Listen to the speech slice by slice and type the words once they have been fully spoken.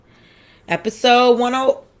Episode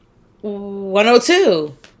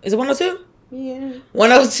 102. Is it 102? Yeah.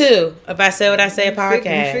 102. If I say what I say,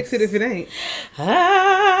 podcast. Fix it if it ain't.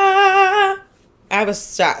 I have a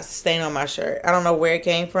stain on my shirt. I don't know where it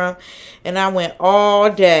came from. And I went all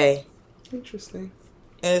day. Interesting.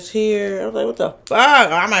 And it's here. I was like, what the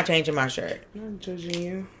fuck? I'm not changing my shirt. I'm not judging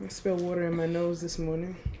you. I spilled water in my nose this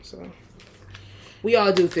morning. So, we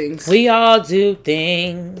all do things. We all do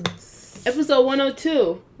things. Episode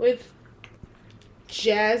 102 with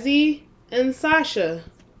Jazzy and Sasha.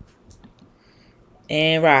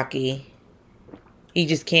 And Rocky. He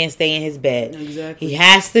just can't stay in his bed. Exactly. He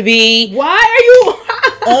has to be. Why are you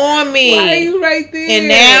on me? Why are you right there? And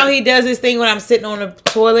now he does this thing when I'm sitting on the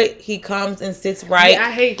toilet. He comes and sits right. Yeah,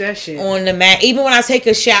 I hate that shit. On the mat. Even when I take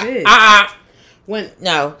a shower.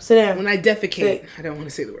 No, sit down. When I defecate, I don't want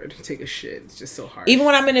to say the word. Take a shit. It's just so hard. Even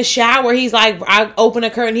when I'm in the shower, he's like, I open a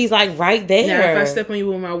curtain, he's like right there. Now, if I step on you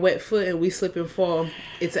with my wet foot and we slip and fall,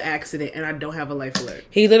 it's an accident and I don't have a life alert.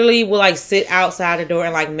 He literally will like sit outside the door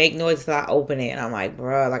and like make noise till I open it. And I'm like,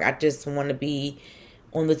 bro, like I just want to be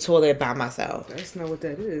on the toilet by myself. That's not what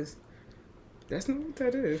that is. That's not what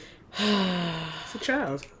that is. It's a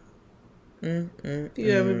child. You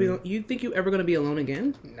think you ever gonna be alone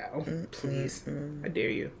again? No, please. I dare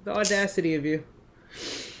you. The audacity of you.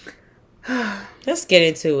 Let's get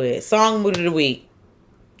into it. Song mood of the week.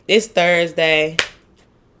 It's Thursday.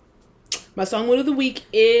 My song mood of the week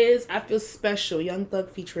is "I Feel Special," Young Thug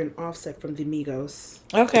featuring Offset from the Migos.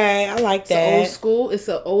 Okay, I like that. It's old school. It's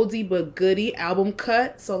an oldie but goodie album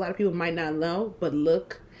cut, so a lot of people might not know. But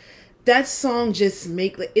look, that song just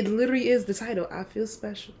it literally is the title. I feel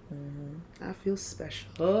special. I feel special.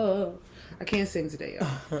 Oh, I can't sing today,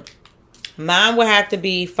 y'all. Mine would have to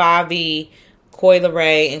be Favi, Coi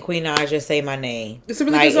Leray, and Queen Naija, Say My Name. It's a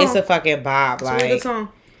really good song. It's a fucking vibe. It's a really good song.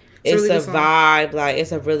 It's a vibe. Like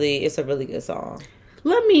it's a really good song.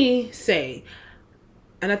 Let me say,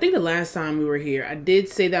 and I think the last time we were here, I did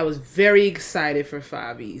say that I was very excited for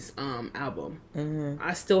Favi's album.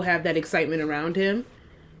 I still have that excitement around him.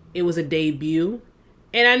 It was a debut.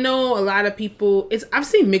 And I know a lot of people, I've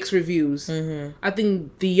seen mixed reviews. I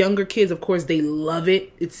think the younger kids, of course, they love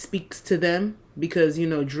it. It speaks to them because,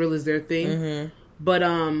 drill is their thing. But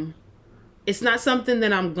it's not something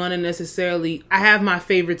that I'm going to necessarily, I have my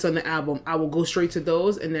favorites on the album. I will go straight to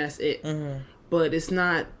those and that's it. But it's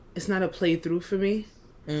not a playthrough for me.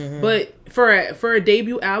 But for a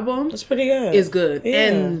debut album, it's pretty good. It's good. Yeah.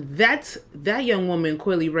 And that young woman,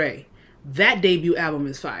 Coi Leray, that debut album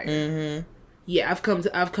is fire. Yeah, I've come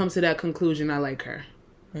to that conclusion. I like her.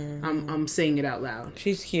 I'm saying it out loud.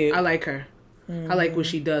 She's cute. I like her. I like what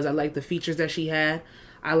she does. I like the features that she had.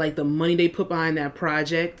 I like the money they put behind that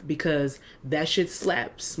project because that shit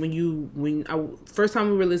slaps. First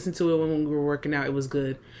time we were listening to it when we were working out, it was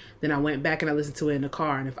good. Then I went back and I listened to it in the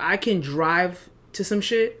car. And if I can drive to some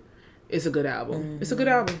shit, it's a good album. It's a good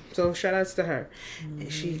album. So shout outs to her. And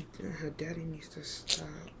her daddy needs to stop.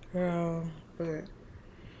 Girl. But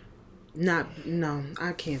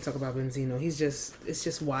I can't talk about Benzino. It's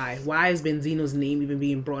just why is Benzino's name even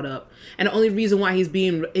being brought up? And the only reason why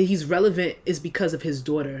he's relevant is because of his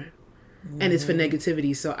daughter, and it's for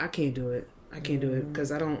negativity. So I can't do it. I can't do it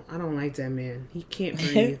because I don't like that man. He can't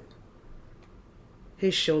breathe.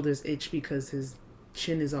 His shoulders itch because his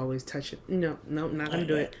chin is always touching. No, not gonna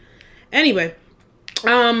do it. Anyway,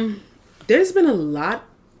 there's been a lot.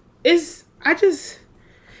 It's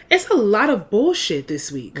a lot of bullshit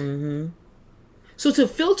this week. So to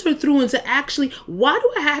filter through and to why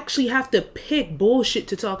do I actually have to pick bullshit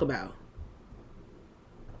to talk about?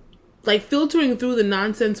 Like, filtering through the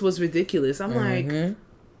nonsense was ridiculous. I'm like,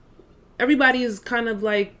 everybody is kind of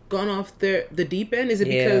like gone off the deep end. Is it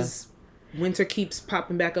because winter keeps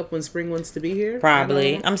popping back up when spring wants to be here?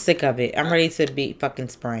 Probably. I'm sick of it. I'm ready to be fucking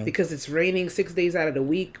spring. Because it's raining 6 days out of the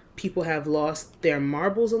week. People have lost their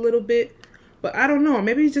marbles a little bit. But I don't know.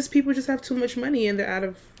 Maybe it's just people just have too much money and they're out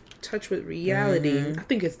of touch with reality. I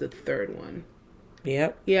think it's the third one.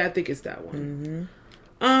 Yep. Yeah, I think it's that one.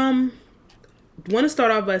 Want to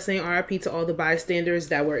start off by saying RIP to all the bystanders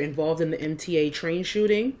that were involved in the MTA train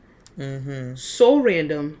shooting. So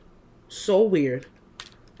random. So weird.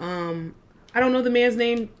 I don't know the man's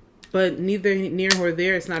name, but neither near nor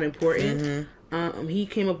there. It's not important. He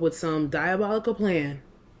came up with some diabolical plan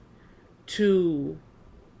to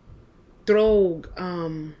throw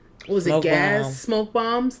smoke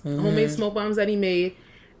bombs, homemade smoke bombs that he made,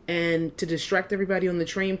 and to distract everybody on the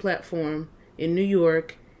train platform in New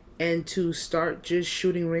York, and to start just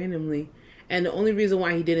shooting randomly. And the only reason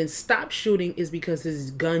why he didn't stop shooting is because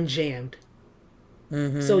his gun jammed.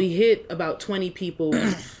 So he hit about 20 people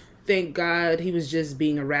thank God he was just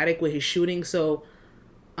being erratic with his shooting. So,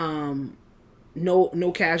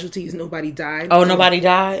 no casualties. Nobody died. Oh, nobody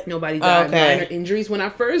died? Nobody died. Okay. Minor injuries. When I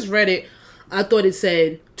first read it, I thought it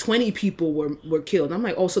said 20 people were killed. I'm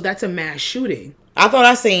like, oh, so that's a mass shooting. I thought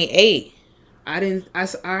I seen 8. I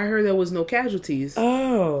heard there was no casualties.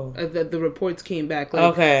 Oh. The reports came back. Like,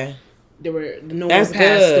 okay. There were no That's one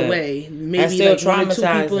passed good. away. Maybe That's still like 1 or 2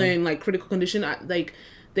 people traumatizing. in like critical condition.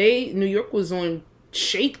 New York was on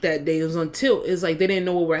shake that day. It was on tilt. It's like they didn't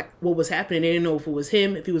know what was happening. They didn't know if it was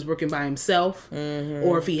him, if he was working by himself,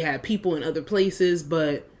 or if he had people in other places.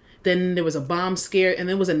 But then there was a bomb scare, and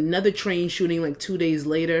there was another train shooting like 2 days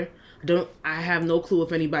later. I have no clue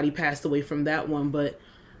if anybody passed away from that one, but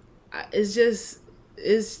it's just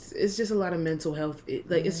a lot of mental health.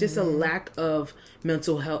 It's just a lack of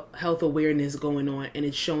mental health awareness going on, and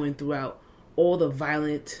it's showing throughout all the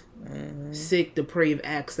violent, sick, depraved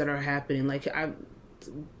acts that are happening. Like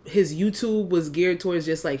his YouTube was geared towards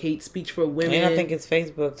just like hate speech for women. And I think it's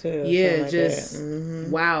Facebook too. Yeah, just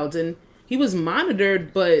wild. And he was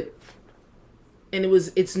monitored, and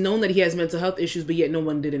it's known that he has mental health issues, but yet no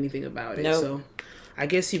one did anything about it. Nope. So I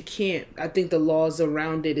guess you can't. I think the laws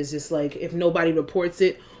around it is just like, if nobody reports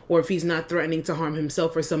it, or if he's not threatening to harm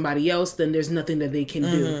himself or somebody else, then there's nothing that they can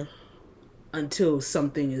do until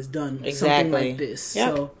something is done. Exactly. Something like this.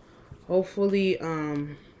 Yep. So hopefully,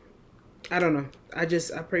 I don't know. I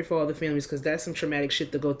pray for all the families, because that's some traumatic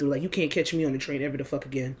shit to go through. Like, you can't catch me on the train ever the fuck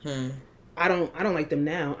again. I don't like them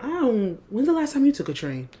now. When's the last time you took a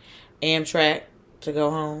train? Amtrak to go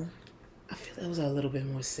home. I feel that was a little bit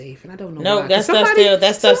more safe, and I don't know. No, why. that stuff Somebody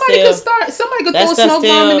could throw a smoke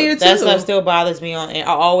bomb in there too. That stuff still bothers me. And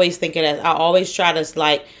I always think of that. I always try to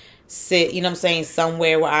like sit, you know what I'm saying,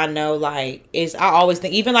 somewhere where I know like I always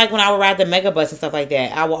think, even like when I would ride the mega bus and stuff like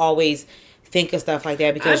that, I will always think of stuff like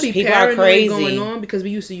that, because people are crazy going on, because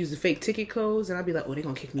we used to use the fake ticket codes, and I'd be like, oh, they're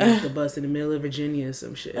gonna kick me off the bus in the middle of Virginia or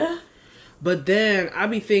some shit. But then I'd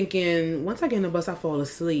be thinking, once I get in the bus, I fall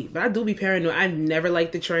asleep. But I do be paranoid. I never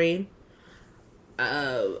liked the train.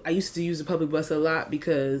 I used to use the public bus a lot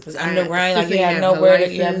because it's underground. Like you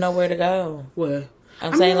have nowhere to go. What?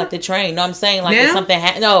 I'm saying like the train. No, I'm saying like now? if something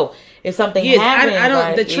if something happens. I don't.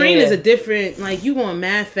 Like, the train is a different. Like, you going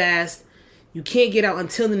mad fast. You can't get out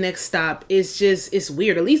until the next stop. It's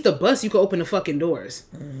weird. At least the bus, you can open the fucking doors.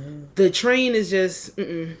 The train is just.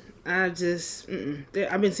 I've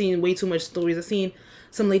been seeing way too much stories. I've seen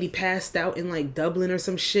some lady passed out in like Dublin or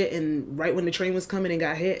some shit, and right when the train was coming and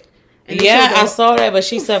got hit. And yeah, I saw that, but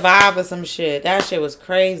she survived or some shit. That shit was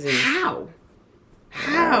crazy. How?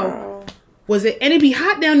 Was it? And it be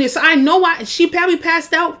hot down there, so I know why. She probably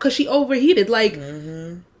passed out because she overheated. Like, I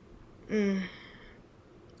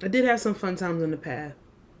did have some fun times in the path.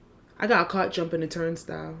 I got caught jumping the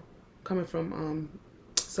turnstile coming from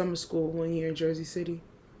summer school one year in Jersey City.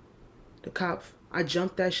 The cop, I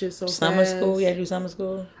jumped that shit so fast. Summer school? You had to do summer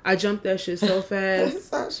school? I jumped that shit so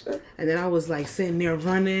fast. And then I was like sitting there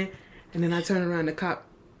running, and then I turned around, the cop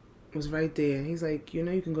was right there. He's like, you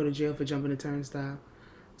know you can go to jail for jumping the turnstile.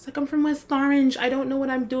 It's like, I'm from West Orange. I don't know what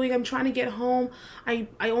I'm doing. I'm trying to get home. I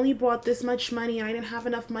only brought this much money, and I didn't have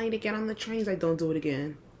enough money to get on the trains. I don't do it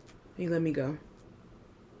again. He let me go.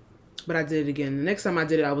 But I did it again. The next time I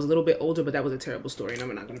did it, I was a little bit older, but that was a terrible story, and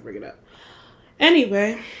I'm not going to bring it up.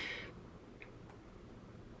 Anyway.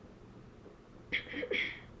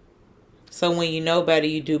 So when you know better,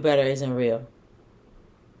 you do better isn't real.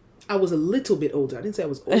 I was a little bit older. I didn't say I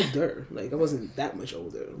was older. Like, I wasn't that much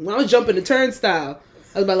older. When I was jumping the turnstile,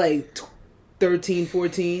 I was about like 13,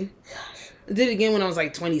 14. I did it again when I was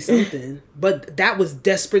like 20-something. But that was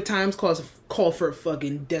desperate times, call for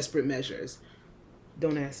fucking desperate measures.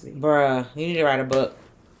 Don't ask me. Bruh, you need to write a book.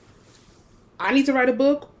 I need to write a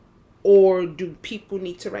book? Or do people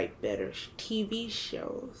need to write better TV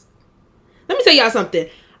shows? Let me tell y'all something.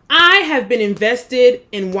 I have been invested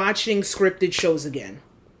in watching scripted shows again.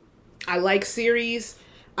 I like series.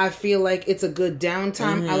 I feel like it's a good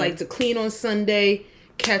downtime. I like to clean on Sunday,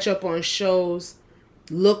 catch up on shows,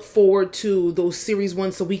 look forward to those series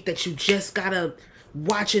once a week that you just gotta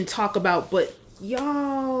watch and talk about. But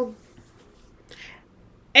y'all,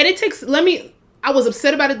 and it takes, I was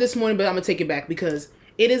upset about it this morning, but I'm gonna take it back because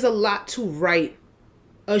it is a lot to write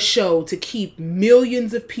a show to keep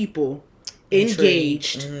millions of people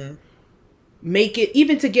engaged. Make it,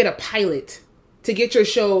 even to get a pilot, to get your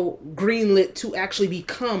show greenlit to actually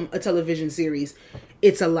become a television series,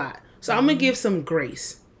 it's a lot. So I'm gonna give some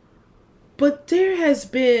grace. But there has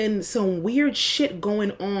been some weird shit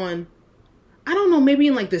going on. I don't know, maybe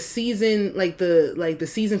in like the season, like the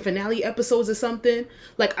season finale episodes or something.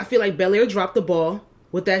 Like, I feel like Bel Air dropped the ball.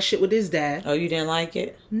 with that shit with his dad. Oh, you didn't like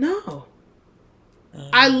it? No.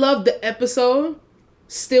 I loved the episode.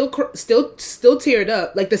 Still teared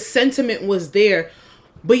up. Like, the sentiment was there.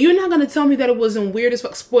 But you're not gonna tell me that it wasn't weird as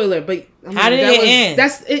fuck. Spoiler, but I mean, how did it end?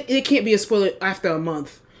 It can't be a spoiler after a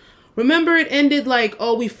month. Remember, it ended like,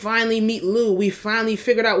 oh, we finally meet Lou. We finally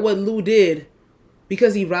figured out what Lou did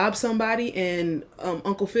because he robbed somebody, and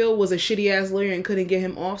Uncle Phil was a shitty ass lawyer and couldn't get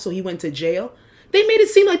him off, so he went to jail. They made it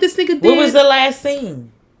seem like this nigga did. What was the last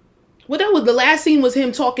scene? Well, that was the last scene was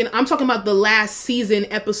him talking. I'm talking about the last season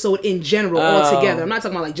episode in general altogether. I'm not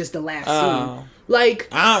talking about like just the last scene. Like,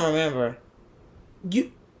 I don't remember.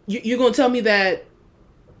 You're gonna tell me that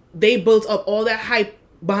they built up all that hype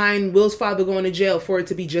behind Will's father going to jail for it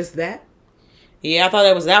to be just that? Yeah, I thought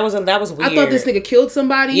that was weird. I thought this nigga killed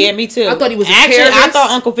somebody. Yeah, me too. I thought he was actually. I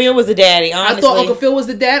thought Uncle Phil was the daddy. Honestly, I thought Uncle Phil was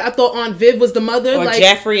the dad. I thought Aunt Viv was the mother, or like,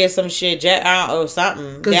 Jeffrey or some shit, or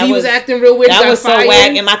something. Because he was acting real weird. That was so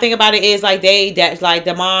whack. And my thing about it is like like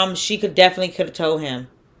the mom, she could have told him.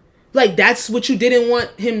 Like, that's what you didn't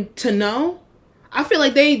want him to know. I feel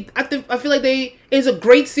like it's a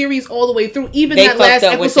great series all the way through. Even that last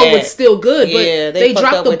episode was still good, but yeah, they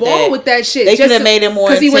dropped the ball with that shit. They could have made it more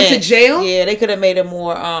because he went to jail. Yeah, they could have made it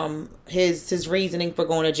more his reasoning for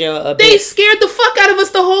going to jail a bit. They scared the fuck out of us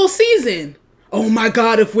the whole season. Oh my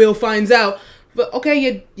god, if Will finds out. But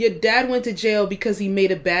okay, your dad went to jail because he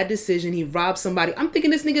made a bad decision. He robbed somebody. I'm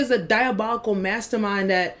thinking this nigga's a diabolical mastermind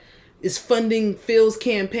that is funding Phil's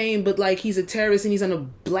campaign, but like he's a terrorist and he's on a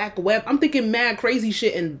black web. I'm thinking mad crazy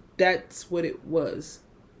shit, and that's what it was.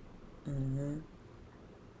 Mm-hmm.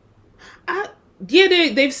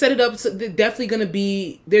 They've set it up. So there's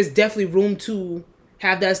definitely room to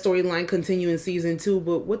have that storyline continue in season 2.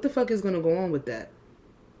 But what the fuck is gonna go on with that?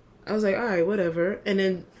 I was like, all right, whatever. And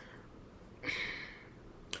then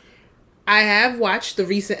I have watched the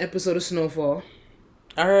recent episode of Snowfall.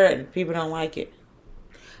 I heard people don't like it.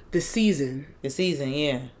 The season,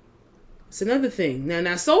 yeah. It's another thing.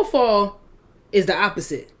 Now, Snowfall is the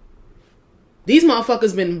opposite. These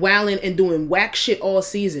motherfuckers been wilding and doing whack shit all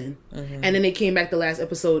season, and then they came back the last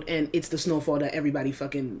episode, and it's the Snowfall that everybody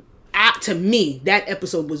fucking. To me, that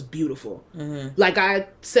episode was beautiful. Like I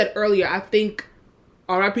said earlier, I think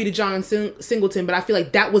R.I.P. to John Singleton, but I feel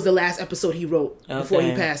like that was the last episode he wrote before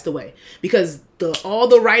he passed away, because all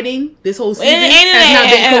the writing this whole season has not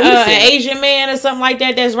been cohesive. An Asian man or something like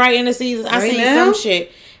that that's writing the season. I seen some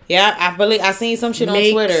shit. Yeah, I seen some shit on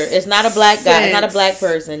Twitter. It's not a black guy. It's not a black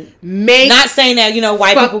person. Not saying that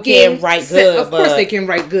white people can't write good. Of course they can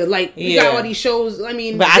write good. Like we got all these shows. I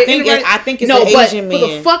mean, but I think it's an Asian man. For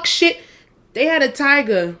the fuck shit, they had a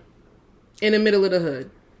tiger in the middle of the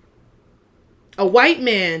hood. A white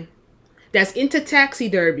man that's into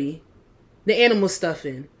taxidermy, the animal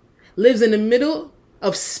stuffing, lives in the middle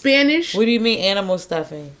of Spanish. What do you mean animal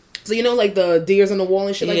stuffing? So like the deers on the wall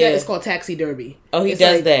and shit like that? It's called taxidermy. Oh, he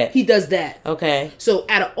does that? He does that. Okay. So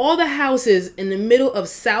out of all the houses in the middle of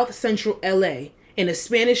South Central LA, in a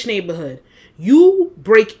Spanish neighborhood, you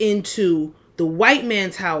break into the white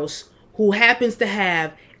man's house who happens to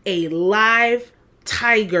have a live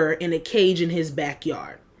tiger in a cage in his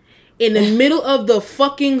backyard. In the middle of the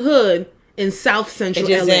fucking hood in South Central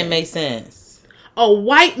LA. It just didn't make sense. A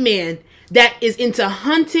white man that is into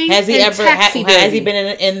hunting has he and taxidermy. Has he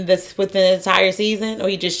been in this within the entire season, or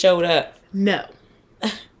he just showed up? No.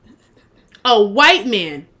 A white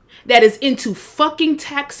man that is into fucking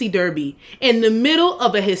taxidermy in the middle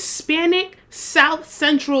of a Hispanic South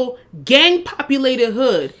Central gang populated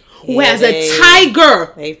hood who has a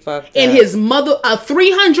tiger in his a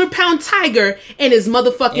 300-pound tiger in his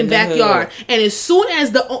motherfucking backyard. And as soon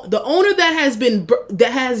as the owner that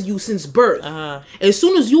has you since birth, as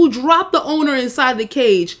soon as you drop the owner inside the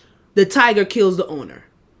cage, the tiger kills the owner.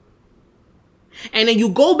 And then you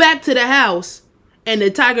go back to the house and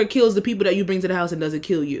the tiger kills the people that you bring to the house and doesn't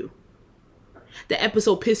kill you. The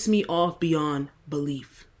episode pissed me off beyond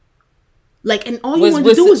belief. Like, and all you wanted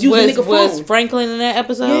to do was use a nigga phone. Was Franklin in that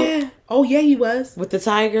episode? Yeah. Oh, yeah, he was. With the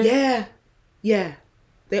tiger? Yeah. Yeah.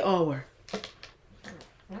 They all were.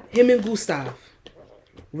 Him and Gustav.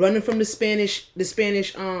 Running from the Spanish gang.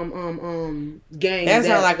 That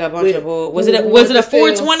sounds like a bunch of bull. Was it a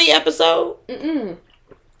 420 episode?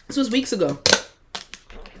 This was weeks ago.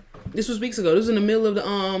 This was in the middle of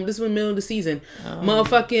the season.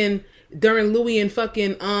 Motherfucking during Louis and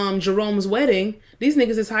fucking Jerome's wedding. These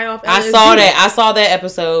niggas is high off LSD. I saw that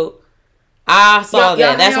episode. That's one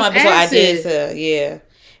episode I did. Yeah.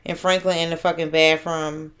 And Franklin in the fucking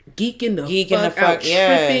bathroom. Geeking the fuck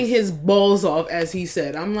yes. Tripping his balls off, as he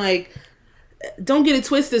said. I'm like, don't get it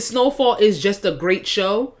twisted. Snowfall is just a great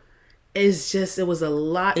show. it's just, it was a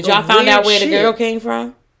lot. Did y'all find out where the girl came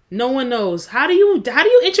from? No one knows. How do you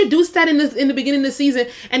introduce that in the beginning of the season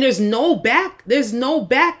and there's no back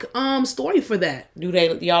story for that?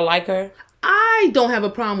 Y'all like her? I don't have a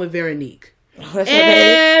problem with Veronique. Oh, that's her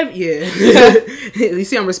name? Yeah. You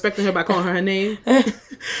see, I'm respecting her by calling her name.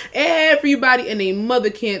 Everybody and their mother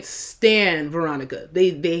can't stand Veronica.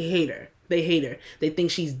 They hate her. They hate her. They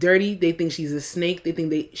think she's dirty. They think she's a snake. They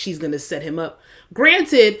think she's gonna set him up.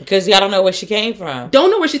 Granted, because y'all don't know where she came from.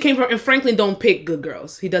 Don't know where she came from, and Franklin don't pick good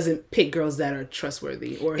girls. He doesn't pick girls that are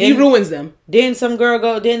trustworthy, or he ruins them. Didn't some girl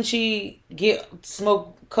go? Didn't she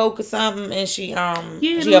smoke coke or something? And she she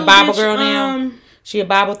a Bible girl now. She a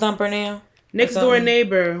Bible thumper now. Next door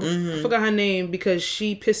neighbor. I forgot her name because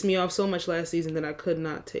she pissed me off so much last season that I could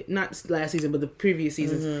not take. Not last season, but the previous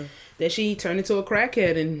seasons. That she turned into a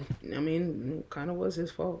crackhead, and I mean, it kind of was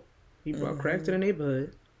his fault. He brought crack to the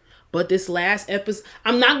neighborhood. But this last episode,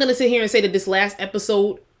 I'm not going to sit here and say that this last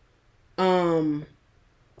episode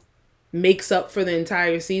makes up for the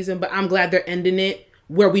entire season, but I'm glad they're ending it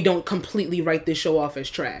where we don't completely write this show off as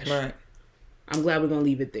trash. Right. I'm glad we're going to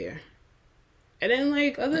leave it there. And then,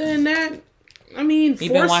 like, other than that, I mean... You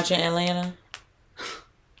been watching Atlanta?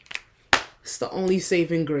 It's the only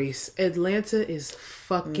saving grace. Atlanta is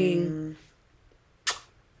fucking...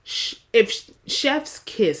 If Chef's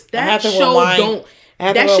Kiss, that show don't... I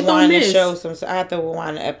have to rewind the show. I have to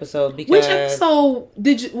rewind the episode because... Which episode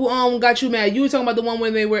did you got you mad? You were talking about the one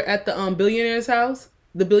when they were at the billionaire's house.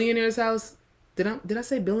 The billionaire's house. Did I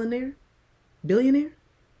say billionaire? Billionaire?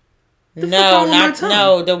 The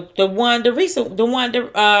recent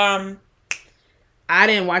one. I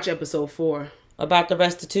didn't watch episode 4 about the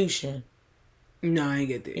restitution. No, I ain't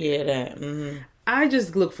get there. Yeah, that. Mm-hmm. I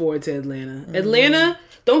just look forward to Atlanta. Atlanta,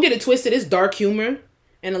 don't get it twisted. It's dark humor.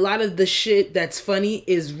 And a lot of the shit that's funny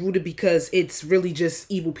is rooted because it's really just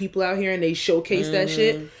evil people out here and they showcase that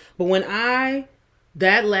shit. But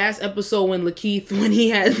that last episode when Lakeith, when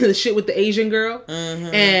he had the shit with the Asian girl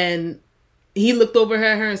and he looked over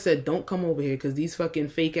at her and said, don't come over here because these fucking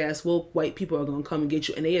fake ass woke white people are going to come and get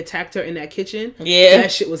you. And they attacked her in that kitchen. Yeah.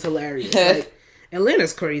 That shit was hilarious. Like,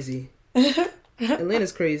 Atlanta's crazy.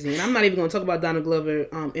 Atlanta's crazy, and I'm not even gonna talk about Donald Glover.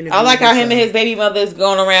 I like how him and his baby mother is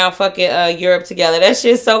going around fucking Europe together. That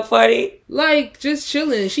shit's so funny. Like just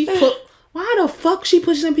chilling. Why the fuck she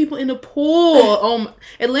pushing people in the pool?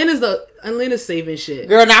 Atlanta's saving shit.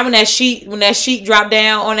 Girl, now when that sheet dropped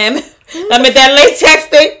down on that, I mean that latex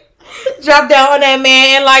thing dropped down on that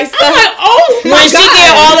man and like, oh my god, she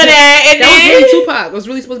did all of that, and that was really Tupac. It was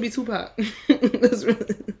really supposed to be Tupac. That's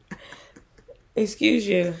really. Excuse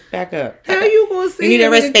you. Back up. How you gonna say? You need a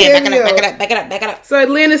wristband. Back it up. So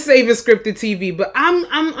Atlanta's saving scripted TV, but I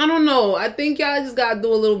don't know. I think y'all just gotta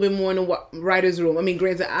do a little bit more in the writer's room. I mean,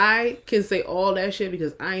 granted, I can say all that shit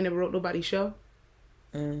because I ain't never wrote nobody's show.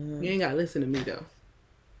 You ain't gotta listen to me though.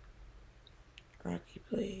 Rocky,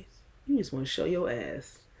 please. You just want to show your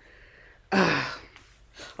ass.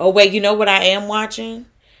 Oh wait, you know what I am watching?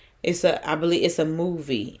 I believe it's a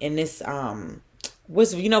movie, and this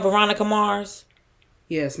Veronica Mars?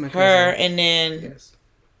 Yes, my cousin. Her, and then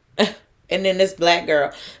and then this black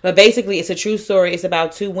girl. But basically, it's a true story. It's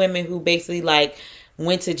about two women who basically like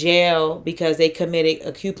went to jail because they committed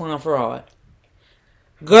a coupon fraud.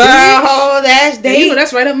 Girl,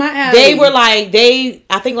 that's right up my alley. They were like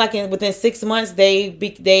I think like within 6 months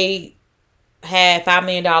they had $5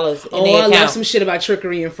 million in their account. I love some shit about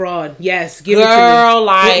trickery and fraud. Yes, give it to me. Girl,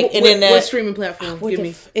 like what streaming platform? Give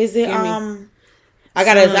me. Is it I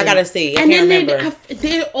gotta see. I can't remember.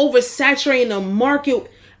 They're oversaturating the market.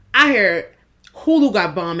 I heard Hulu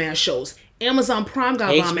got bomb ass shows. Amazon Prime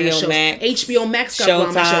got bomb ass shows. HBO Max got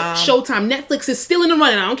bomb ass shows. Showtime. Netflix is still in the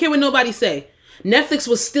running. I don't care what nobody say. Netflix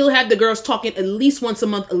will still have the girls talking at least once a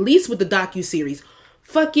month, at least with the docuseries.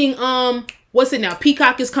 Fucking what's it now?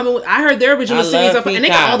 Peacock is coming with. I heard their original series and they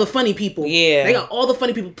got all the funny people. Yeah, they got all the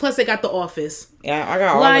funny people. Plus they got The Office. Yeah, I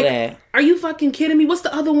got all of that. Are you fucking kidding me? What's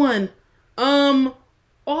the other one?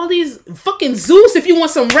 All these fucking Zeus. If you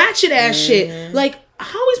want some ratchet ass shit, like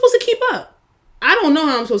how are we supposed to keep up? I don't know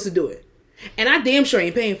how I'm supposed to do it, and I damn sure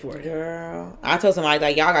ain't paying for it. Girl, I told somebody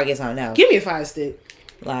like y'all gotta get something else. Give me a Fire Stick.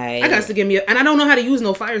 Like I got to give me and I don't know how to use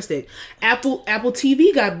no Fire Stick. Apple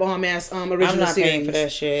TV got bomb ass original series. I'm not paying for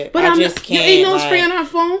that shit. But I just can't. You ain't no free on our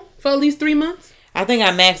phone for at least 3 months. I think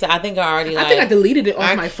I maxed it. I think I already. I think I deleted it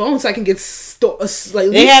off my phone so I can get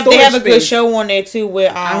They have a good show on there too.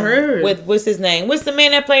 With I heard. With what's his name? What's the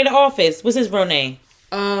man that played The Office? What's his real name?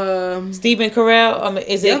 Stephen Carell.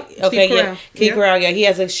 Is it okay? Carell. Yeah, Keith Carell. Yeah, he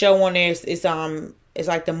has a show on there. It's It's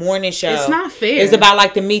like the morning show. It's not fair. It's about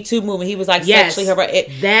like the Me Too movement. He was like sexually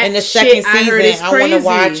harassed. That in the shit second season, I want to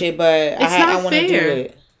watch it, but I want to do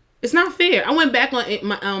it. It's not fair. I went back on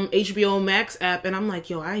my HBO Max app and I'm like,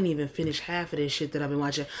 yo, I ain't even finished half of this shit that I've been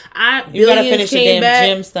watching. You gotta finish the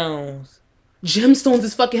damn Gemstones. Gemstones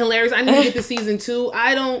is fucking hilarious. I need to get to season 2.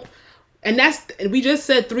 And we just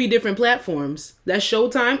said 3 different platforms. That's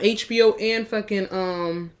Showtime, HBO, and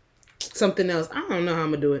fucking something else. I don't know how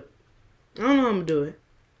I'm gonna do it.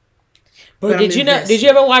 But did you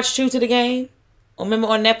ever watch True to the Game? Remember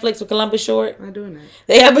on Netflix with Columbus Short? I'm doing that.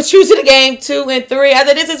 They have a True to the Game 2 and 3. I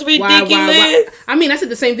said, this is ridiculous. Why? I mean, I said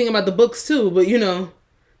the same thing about the books too, but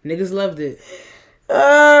niggas loved it.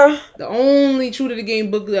 The only True to the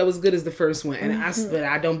Game book that was good is the first one, and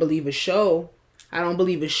I don't believe a show. I don't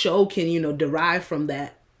believe a show can derive from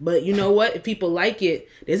that. But you know what? If people like it,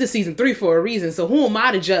 there's a season 3 for a reason. So who am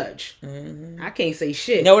I to judge? Mm-hmm. I can't say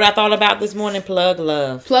shit. You know what I thought about this morning? Plug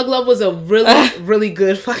Love. Plug Love was a really, really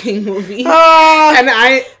good fucking movie.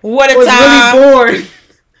 And what a was time. Really bored.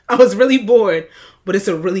 I was really bored, but it's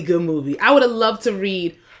a really good movie. I would have loved to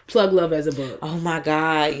read Plug Love as a book. Oh my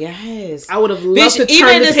God, yes. I would have loved to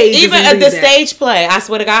turn the pages even and read the stage play. I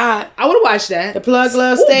swear to God, I would have watched that. The Plug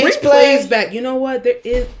Love stage play plays back. You know what?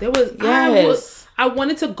 There was. Yes. I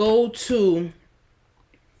wanted to go to.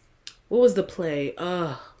 What was the play?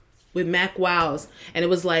 With Mac Wiles, and it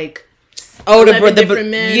was like. Oh, the different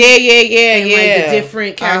men. Yeah. And like the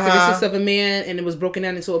different characteristics of a man, and it was broken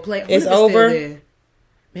down into a play. It's over.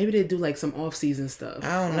 Maybe they do like some off-season stuff.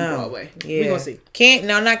 I don't know. Broadway. Yeah. We gonna see.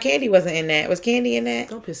 Not Candy wasn't in that. Was Candy in that?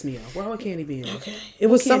 Don't piss me off. Why would Candy be in it? Okay. It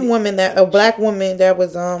was some woman a black woman that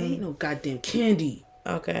was Ain't no goddamn Candy.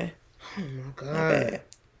 Okay. Oh my God.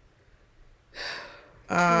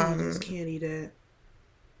 Was Candy that?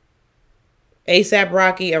 ASAP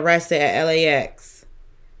Rocky arrested at LAX.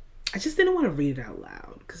 I just didn't want to read it out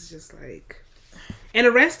loud because it's just like, and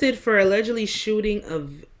arrested for allegedly shooting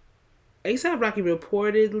of. ASAP Rocky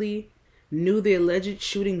reportedly knew the alleged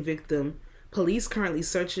shooting victim. Police currently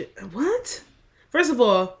search it. What? First of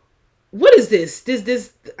all, what is this?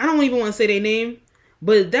 This I don't even want to say their name,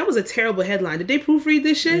 but that was a terrible headline. Did they proofread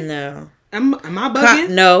this shit? No. Am I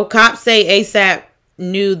bugging? No. Cops say ASAP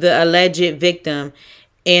knew the alleged victim,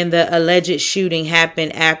 and the alleged shooting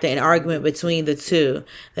happened after an argument between the two.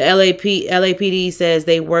 The LAPD says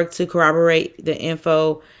they worked to corroborate the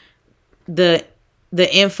info. The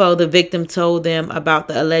victim told them about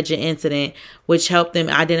the alleged incident, which helped them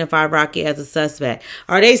identify Rocky as a suspect.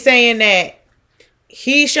 Are they saying that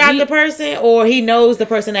he shot the person, or he knows the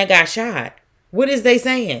person that got shot? What is they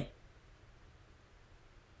saying?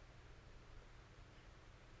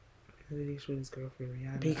 Did he shoot his girlfriend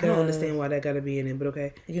Rihanna? Because I don't understand why that got to be in it, but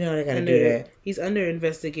okay. You know they got to do that. He's under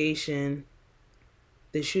investigation.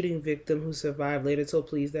 The shooting victim, who survived, later told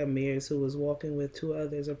police that Mears, who was walking with 2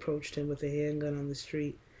 others, approached him with a handgun on the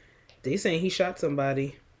street. They saying he shot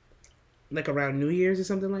somebody, like around New Year's or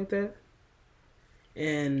something like that,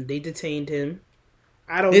 and they detained him.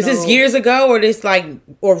 I don't know. Is this years ago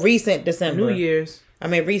or recent December? New Year's. I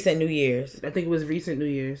mean, recent New Year's. I think it was recent New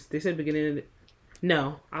Year's. They said beginning of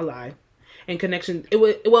No, I lied. In connection, it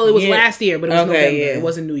was last year, but it was November. Yeah. It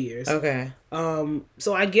wasn't New Year's. Okay.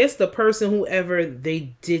 So I guess the person, whoever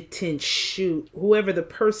they didn't shoot, whoever the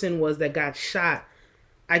person was that got shot,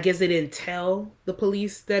 I guess they didn't tell the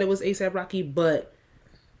police that it was ASAP Rocky, but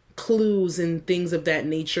clues and things of that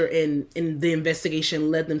nature and the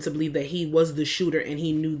investigation led them to believe that he was the shooter and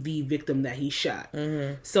he knew the victim that he shot.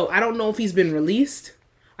 Mm-hmm. So I don't know if he's been released.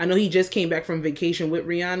 I know he just came back from vacation with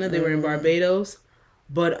Rihanna. They were in Barbados.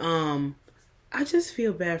 But I just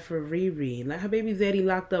feel bad for Riri. Like, her baby daddy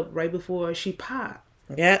locked up right before she popped.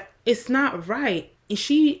 Yeah. It's not right. And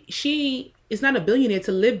she is not a billionaire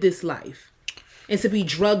to live this life and to be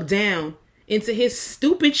drugged down into his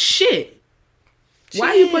stupid shit. Why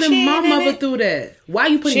are you putting my mother through that? Why are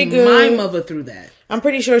you putting my mother through that? I'm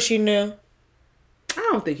pretty sure she knew. I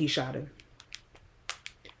don't think he shot him.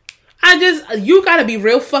 You gotta be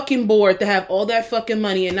real fucking bored to have all that fucking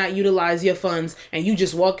money and not utilize your funds, and you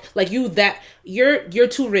just walk like you're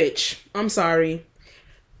too rich. I'm sorry.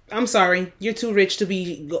 You're too rich to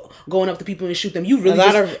be going up to people and shoot them. You really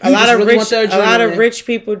a lot of rich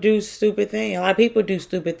people do stupid things. A lot of people do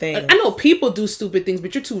stupid things. I know people do stupid things,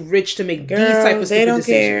 but you're too rich to make these type of stupid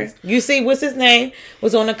decisions. Care. You see, what's his name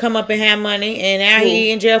was on to come up and have money, and now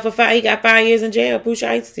he in jail for 5. He got 5 years in jail. Pooh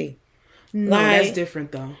Shiesty. No, that's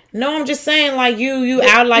different though. No, I'm just saying, like you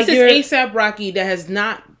out like you're ASAP Rocky that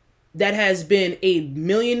has been a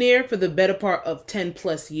millionaire for the better part of 10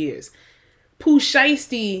 plus years. Pooh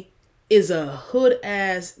Shiesty is a hood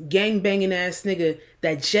ass, gang banging ass nigga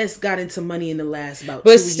that just got into money in the last about 2 But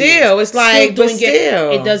years. still, it's like,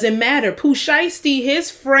 It doesn't matter. Pooh Shiesty,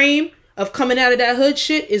 his frame of coming out of that hood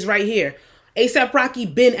shit is right here. ASAP Rocky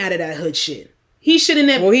been out of that hood shit. He shouldn't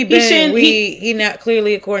have. Well, he not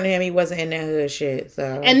clearly, according to him, he wasn't in that hood shit.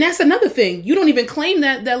 So, and that's another thing. You don't even claim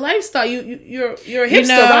that lifestyle. You're a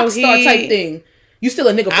hipster, rock star type thing. You still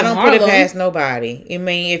a nigga from Harlem. I don't put it past nobody. I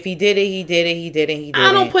mean, if he did it, he did it. He did it. He did it.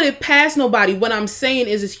 I don't put it past nobody. What I'm saying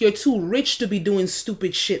is you're too rich to be doing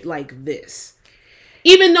stupid shit like this.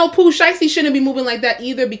 Even though Pooh Shiesty shouldn't be moving like that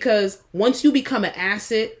either, because once you become an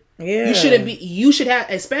asset, you shouldn't be. You should have,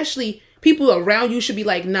 especially people around you, should be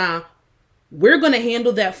like, nah, we're gonna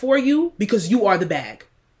handle that for you because you are the bag.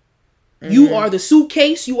 Mm-hmm. You are the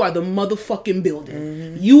suitcase. You are the motherfucking building.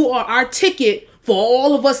 Mm-hmm. You are our ticket for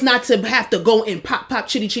all of us not to have to go and pop,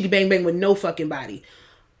 chitty, chitty, bang, bang with no fucking body.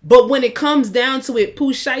 But when it comes down to it,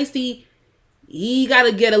 Pooh Shiesty, he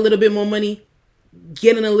gotta get a little bit more money,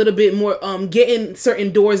 getting a little bit more, getting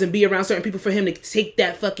certain doors and be around certain people for him to take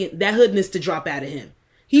that hoodness to drop out of him.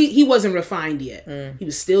 He wasn't refined yet. He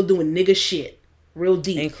was still doing nigga shit, real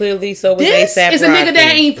deep. And clearly, so was this ASAP is a nigga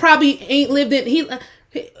that ain't lived in.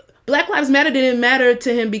 Black Lives Matter didn't matter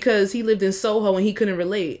to him because he lived in Soho and he couldn't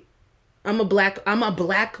relate. I'm a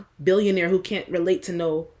black billionaire who can't relate to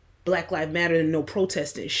no Black Lives Matter and no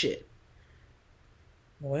protesting shit.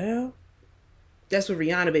 Well, that's what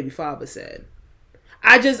Rihanna baby father said.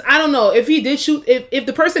 I don't know if he did shoot. If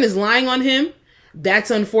the person is lying on him,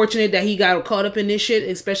 that's unfortunate that he got caught up in this shit,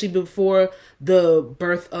 especially before the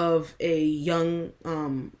birth of a young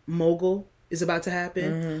mogul is about to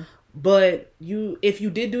happen. Mm-hmm. But if you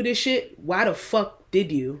did do this shit, why the fuck did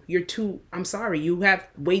you? I'm sorry, you have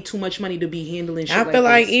way too much money to be handling shit. I feel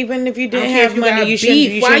like even if you didn't have money, you shouldn't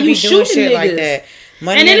be doing shit niggas like that.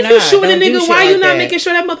 Money and then if you're shooting a nigga, why you not making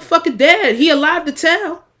sure that motherfucker dead? He alive to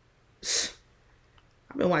tell.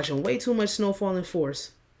 I've been watching way too much Snowfall and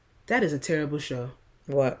Force. That is a terrible show.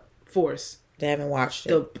 What? Force. They haven't watched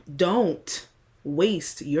it. Don't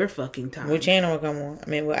waste your fucking time. What channel will come on? I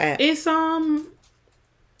mean, what app? It's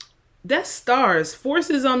that's Starz. Force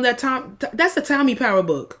is that's the Tommy Power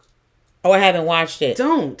book. Oh, I haven't watched it.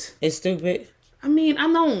 Don't. It's stupid. I mean,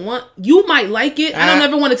 I don't want. You might like it. I don't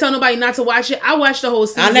ever want to tell nobody not to watch it. I watched the whole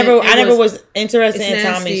season. I never was interested in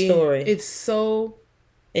Tommy's story.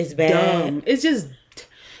 It's bad. Dumb. It's just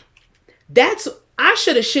I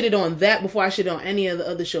should have shitted on that before I shitted on any of the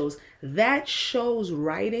other shows. That show's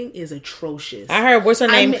writing is atrocious. I heard what's her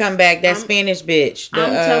name come back? That Spanish bitch.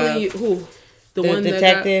 I'm telling you who. The one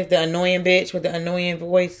detective, the annoying bitch with the annoying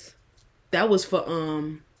voice. That was for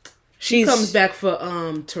she comes back for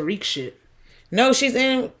Tariq shit. No, she's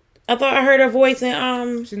in. I thought I heard her voice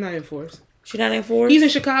in She's not in Force. She's not in Force. He's in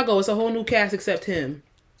Chicago. It's a whole new cast except him.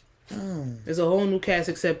 Oh. There's a whole new cast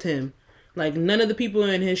except him. Like none of the people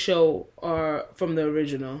in his show are from the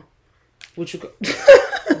original. What?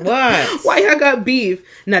 Why y'all got beef?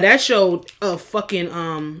 Now that show, a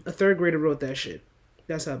third grader wrote that shit.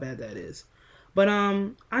 That's how bad that is. But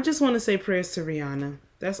I just want to say prayers to Rihanna.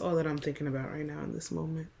 That's all that I'm thinking about right now in this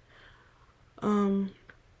moment.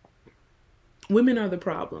 Women are the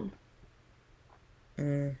problem.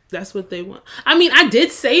 That's what they want. I mean, I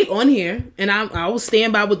did say it on here, and I will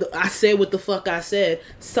stand by I said what the fuck I said.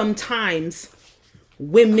 Sometimes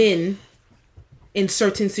women in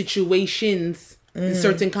certain situations, in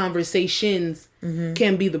certain conversations,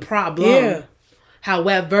 can be the problem. Yeah.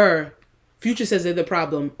 However, Future says they're the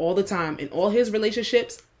problem all the time. In all his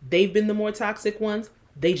relationships, they've been the more toxic ones.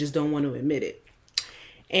 They just don't want to admit it.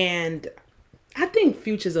 And I think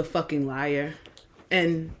Future's a fucking liar.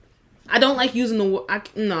 And I don't like using the word.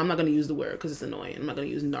 No, I'm not going to use the word because it's annoying. I'm not going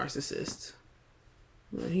to use narcissist.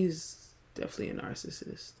 Well, he's definitely a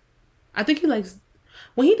narcissist. I think he likes...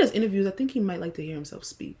 When he does interviews, I think he might like to hear himself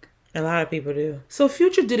speak. A lot of people do. So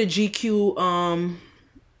Future did a GQ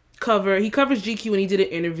cover. He covers GQ and he did an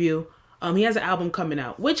interview. He has an album coming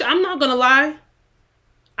out, which I'm not going to lie.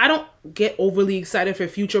 I don't get overly excited for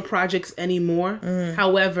Future projects anymore.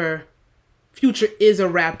 However, Future is a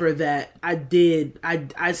rapper that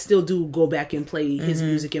I still do go back and play his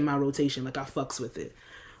music in my rotation. Like I fucks with it.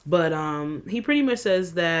 But he pretty much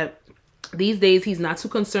says that these days he's not too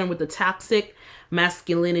concerned with the toxic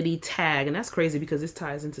masculinity tag. And that's crazy because this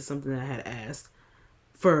ties into something that I had asked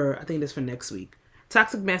I think that's for next week.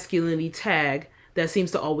 Toxic masculinity tag that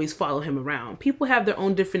seems to always follow him around. People have their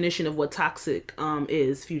own definition of what toxic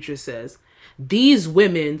is, Future says. These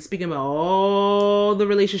women, speaking about all the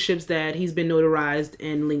relationships that he's been notarized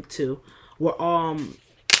and linked to, were all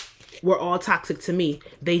toxic to me.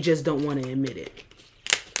 They just don't want to admit it.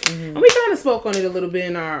 And we kind of spoke on it a little bit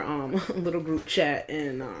in our little group chat,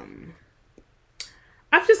 and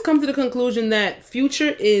I've just come to the conclusion that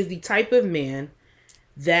Future is the type of man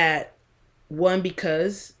that, one,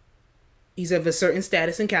 because he's of a certain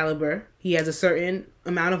status and caliber, he has a certain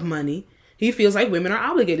amount of money, he feels like women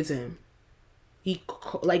are obligated to him. He,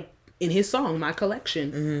 like in his song, My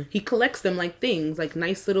Collection, he collects them like things, like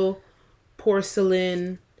nice little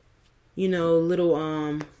porcelain, you know, little,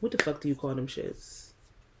 what the fuck do you call them shits?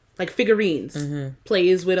 Like figurines.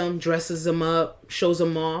 Plays with them, dresses them up, shows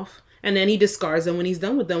them off. And then he discards them when he's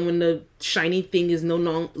done with them, when the shiny thing is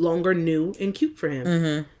no longer new and cute for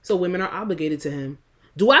him. So women are obligated to him.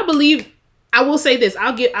 Do I believe... I will say this.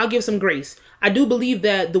 I'll give some grace. I do believe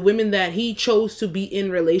that the women that he chose to be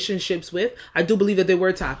in relationships with, I do believe that they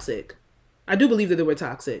were toxic. I do believe that they were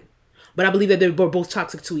toxic. But I believe that they were both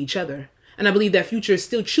toxic to each other. And I believe that Future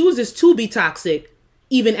still chooses to be toxic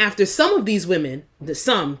even after some of these women,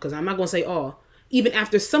 because I'm not going to say all, even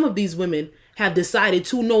after some of these women have decided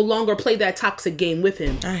to no longer play that toxic game with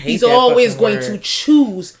him. He's always going to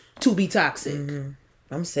choose to be toxic.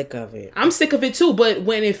 I'm sick of it. I'm sick of it too, but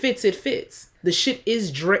when it fits, it fits. The shit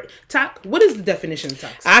is what is the definition of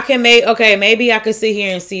toxic? I can maybe I could sit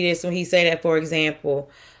here and see this when he say that, for example,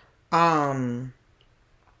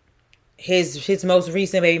 his most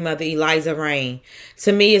recent baby mother, Eliza Reign.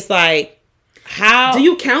 To me, it's like, how do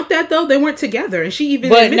you count that though? They weren't together, and she even.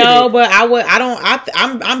 But no, it. But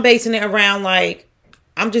I'm basing it around like,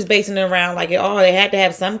 I'm just basing it around like, they had to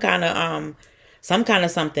have some kind of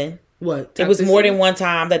something. What? It was more than one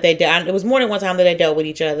time that they dealt. It was more than one time that they dealt with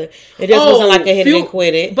each other. It just wasn't like a hit and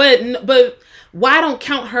quit it. But why I don't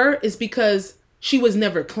count her is because she was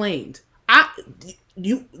never claimed.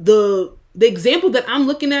 The example that I'm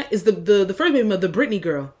looking at is the first baby mother, the Britney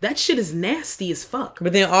girl. That shit is nasty as fuck.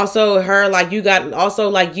 But then also her, like, you got also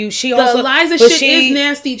like you. She the also Eliza shit is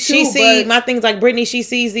nasty too. She sees my things like Britney. She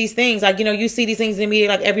sees these things like, you know, you see these things in the media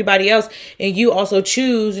like everybody else, and you also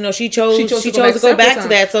choose. You know, she chose to go back to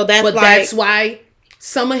that. So that's why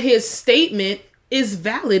some of his statement is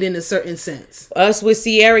valid in a certain sense. Us with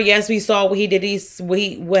Ciara, yes, we saw what he did.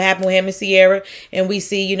 What happened with him and Ciara, and we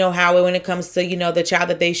see, you know, how when it comes to, you know, the child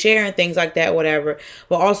that they share and things like that, whatever.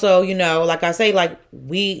 But also, you know, like I say, like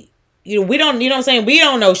we don't, you know what I'm saying? We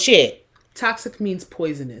don't know shit. Toxic means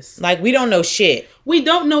poisonous. Like, we don't know shit. We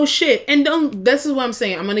don't know shit, and this is what I'm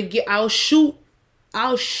saying. I'll shoot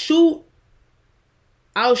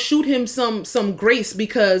him some grace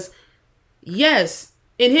because, yes.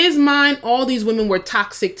 In his mind, all these women were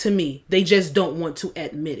toxic to me. They just don't want to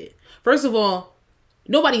admit it. First of all,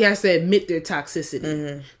 nobody has to admit their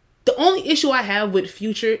toxicity. The only issue I have with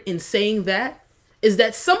Future in saying that is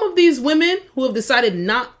that some of these women who have decided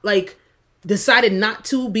not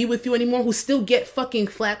to be with you anymore, who still get fucking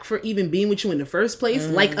flack for even being with you in the first place,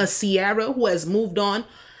 like a Ciara who has moved on,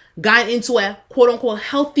 got into a quote unquote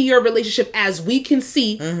healthier relationship as we can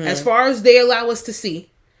see, as far as they allow us to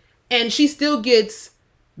see, and she still gets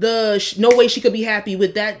no way she could be happy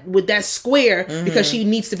with that square because she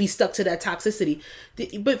needs to be stuck to that toxicity.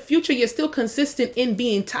 But Future, you're still consistent in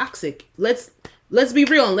being toxic. Let's be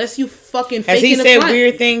real. Unless you fucking fake. Has he said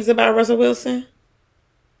weird things about Russell Wilson?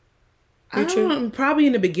 I don't know, probably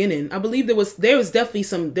in the beginning. I believe there was definitely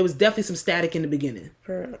some static in the beginning.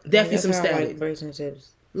 Definitely some static.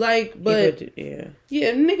 Relationships. Like, but yeah,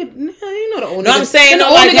 nigga, you know the old nigga. No, I'm saying the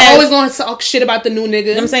old nigga always gonna talk shit about the new nigga.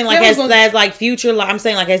 You know I'm saying, like, as like Future, like, I'm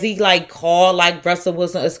saying, like, has he like called like Russell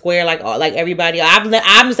Wilson a square like everybody?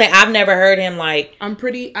 I'm saying I've never heard him like.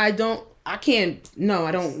 I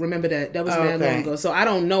don't remember that. That was mad long ago. So I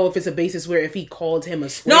don't know if it's a basis where if he called him a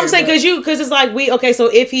square. No, I'm saying because it's like so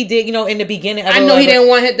if he did, you know, in the beginning, I know he didn't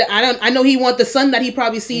want him. I know he want the son that he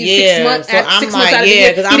probably sees 6 months. So I'm 6 months out of the year.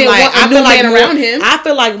 He didn't want a new man around him. I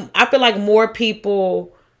feel like more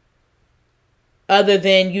people, other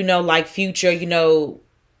than, you know, like Future, you know.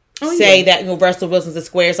 That, you know, Russell Wilson's a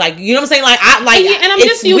square. It's like, you know what I'm saying? Like, and I'm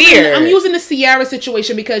using the Ciara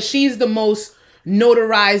situation because she's the most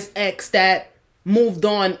notarized ex that moved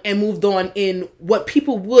on in what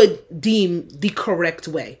people would deem the correct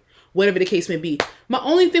way, whatever the case may be. My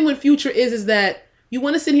only thing with Future is that you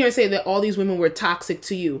want to sit here and say that all these women were toxic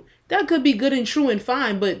to you. That could be good and true and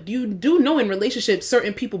fine, but you do know in relationships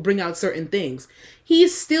certain people bring out certain things.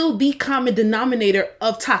 He's still the common denominator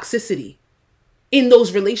of toxicity in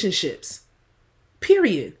those relationships,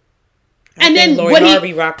 period. And then Lori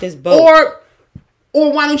Harvey rocked his boat.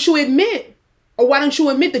 Or why don't you admit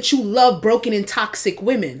that you love broken and toxic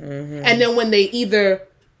women? And then when they either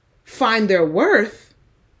find their worth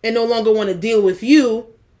and no longer want to deal with you,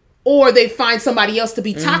 or they find somebody else to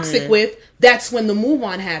be toxic with, that's when the move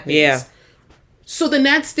on happens. Yeah. So then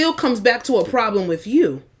that still comes back to a problem with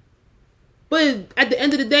you. But at the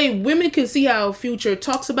end of the day, women can see how Future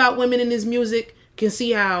talks about women in his music, can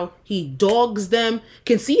see how he dogs them,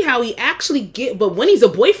 can see how he actually but when he's a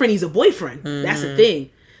boyfriend, he's a boyfriend. Mm-hmm. That's the thing.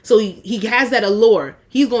 So he has that allure.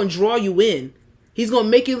 He's going to draw you in. He's going to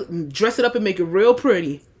make it, dress it up and make it real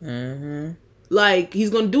pretty. Mm-hmm. Like, he's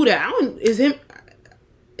going to do that.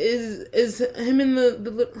 Is him in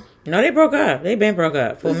the... No, they broke up. They been broke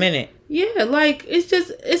up for a minute. Yeah, like,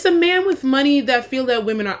 it's a man with money that feel that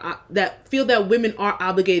women are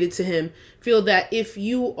obligated to him. Feel that if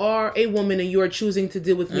you are a woman and you are choosing to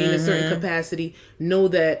deal with me in a certain capacity, know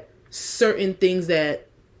that certain things that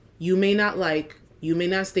you may not like, you may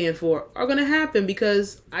not stand for, are going to happen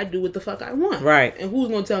because I do what the fuck I want. Right. And who's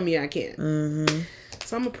going to tell me I can't? Mm-hmm.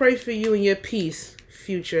 So I'm going to pray for you and your peace,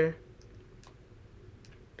 Future.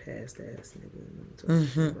 Past ass nigga. I'm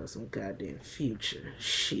talking about some goddamn Future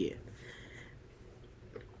shit.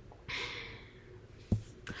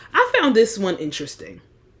 I found this one interesting.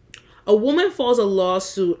 A woman files a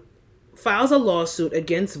lawsuit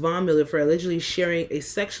against Von Miller for allegedly sharing a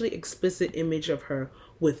sexually explicit image of her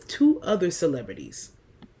with 2 other celebrities.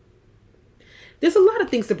 There's a lot of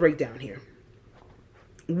things to break down here.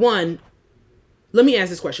 One, let me ask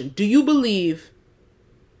this question. Do you believe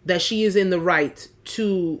that she is in the right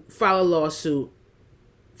to file a lawsuit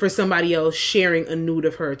for somebody else sharing a nude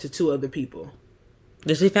of her to 2 other people?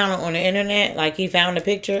 Did she found it on the internet? Like he found a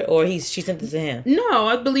picture, or she sent it to him? No,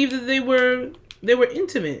 I believe that they were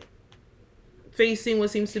intimate, facing what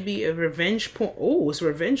seems to be a revenge porn. Oh, it's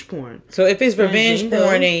revenge porn. So if it's revenge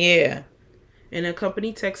porn, then yeah. In a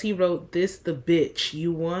company text, he wrote, "This the bitch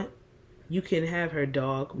you want? You can have her,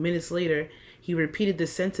 dog." Minutes later, he repeated the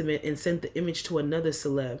sentiment and sent the image to another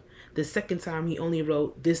celeb. The second time, he only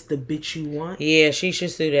wrote, "This the bitch you want?" Yeah, she should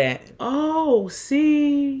sue that. Oh,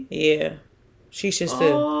 see? Yeah. She should sue.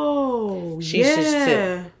 Oh, she should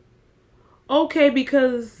sue. Okay,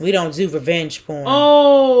 because... we don't do revenge porn.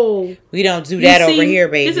 Oh. We don't do that over here,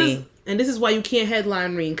 baby. This is why you can't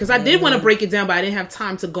headline read. Because I did want to break it down, but I didn't have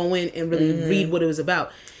time to go in and really read what it was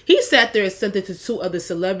about. He sat there and sent it to 2 other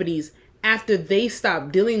celebrities after they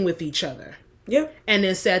stopped dealing with each other. Yep. And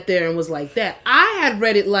then sat there and was like that. I had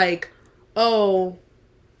read it like, oh...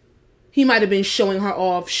 he might have been showing her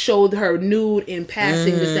off, showed her nude in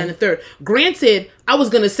passing, this, that, and the third. Granted, I was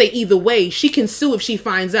going to say either way, she can sue if she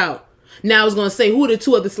finds out. Now I was going to say, who are the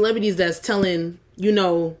 2 other celebrities that's telling,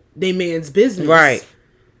 they man's business? Right.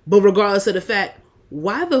 But regardless of the fact,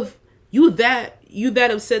 why you that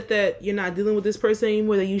upset that you're not dealing with this person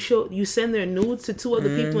anymore, that you send their nudes to 2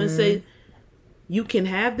 other people and say, you can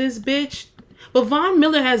have this bitch? But Von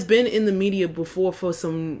Miller has been in the media before for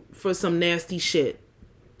some nasty shit.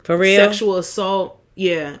 For real? Sexual assault,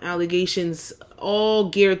 allegations, all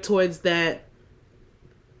geared towards that.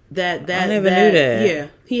 I never knew that. Yeah,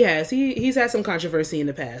 he has. He's had some controversy in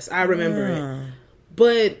the past. I remember it.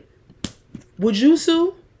 But would you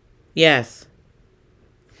sue? Yes.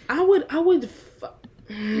 I would. I mean,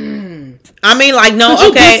 like, no. Could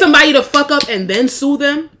you get somebody to fuck up and then sue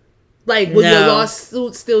them? Like, would your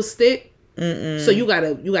lawsuit still stick? So you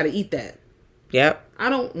gotta eat that. Yep. I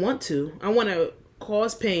don't want to. I want to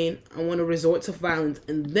cause pain. I want to resort to violence,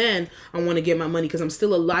 and then I want to get my money because I'm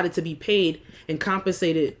still allotted to be paid and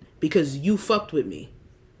compensated because you fucked with me.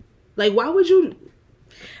 Like, why would you?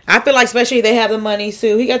 I feel like, especially if they have the money,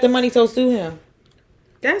 sue. He got the money, so sue him.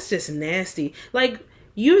 That's just nasty. Like,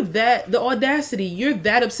 the audacity. You're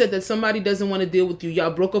that upset that somebody doesn't want to deal with you.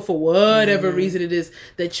 Y'all broke up for whatever reason it is,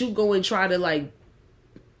 that you go and try to, like,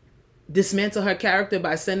 dismantle her character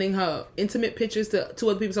by sending her intimate pictures to 2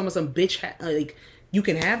 other people. Some bitch, like, you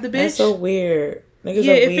can have the bitch. That's so weird. Niggas are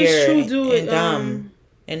weird. If it's true, do it. Dumb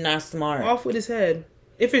and not smart. Off with his head.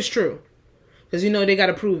 If it's true, because they got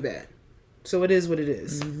to prove that. So it is what it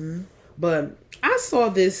is. Mm-hmm. But I saw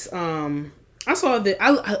this. I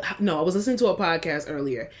was listening to a podcast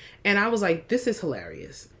earlier, and I was like, "This is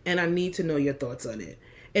hilarious," and I need to know your thoughts on it.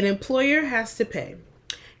 An employer has to pay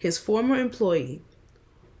his former employee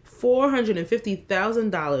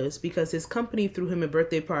 $450,000 because his company threw him a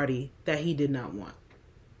birthday party that he did not want.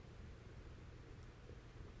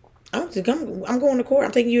 I'm going to court.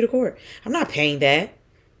 I'm taking you to court. I'm not paying that.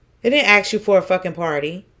 They didn't ask you for a fucking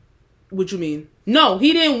party. What you mean? No,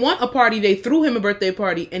 he didn't want a party. They threw him a birthday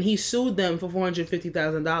party, and he sued them for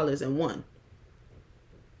 $450,000 and won.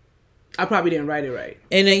 I probably didn't write it right.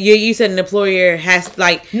 And then you said an employer has,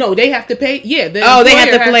 like... No, they have to pay... Yeah. They have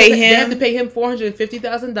to pay him? They have to pay him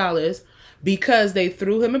 $450,000 because they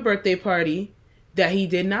threw him a birthday party that he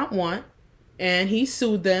did not want, and he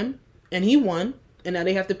sued them, and he won, and now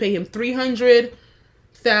they have to pay him $300,000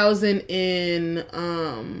 300,000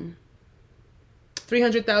 in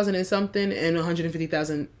 300,000 in something and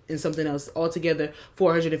 150,000 in something else. Altogether,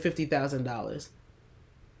 $450,000.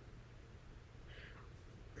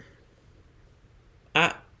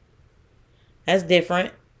 That's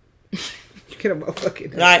different. Get a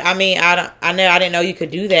motherfucking like. I mean, I didn't know you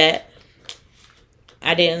could do that.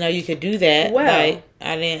 I didn't know you could do that. Well, like,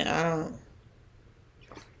 I don't.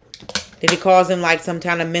 Did it cause him like some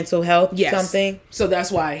kind of mental health something? So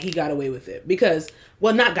that's why he got away with it. Because,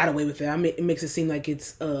 well, not got away with it. I mean, it makes it seem like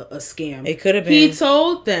it's a scam. It could have been. He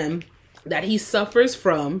told them that he suffers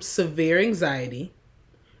from severe anxiety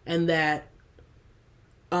and that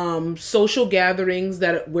social gatherings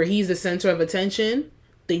where he's the center of attention,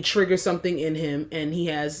 they trigger something in him and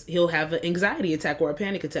he'll have an anxiety attack or a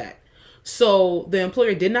panic attack. So the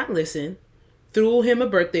employer did not listen. Threw him a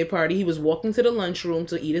birthday party. He was walking to the lunchroom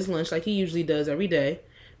to eat his lunch like he usually does every day.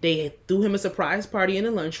 They threw him a surprise party in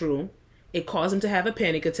the lunchroom. It caused him to have a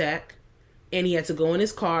panic attack. And he had to go in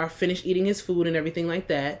his car, finish eating his food and everything like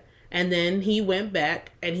that. And then he went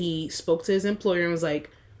back and he spoke to his employer and was like,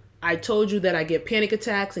 I told you that I get panic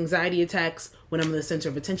attacks, anxiety attacks when I'm in the center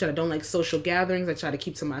of attention. I don't like social gatherings. I try to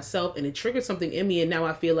keep to myself. And it triggered something in me. And now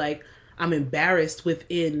I feel like I'm embarrassed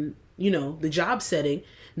within, the job setting.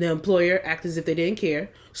 The employer acted as if they didn't care.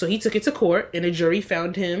 So he took it to court and the jury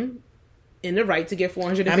found him in the right to get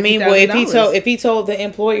 $450,000. I mean, well, if he told the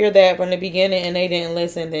employer that from the beginning and they didn't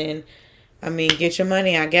listen, then, I mean, get your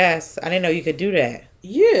money, I guess. I didn't know you could do that.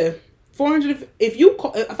 Yeah. If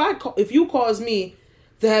you cause me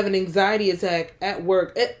to have an anxiety attack at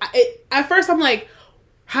work, at first I'm like,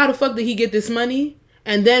 how the fuck did he get this money?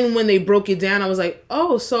 And then when they broke it down, I was like,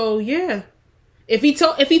 oh, so yeah. If he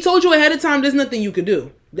told you ahead of time, there's nothing you could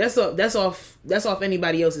do. That's off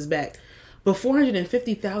anybody else's back. But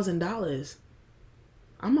 $450,000,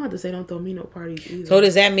 I'm about to say don't throw me no parties either. So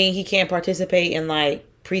does that mean he can't participate in like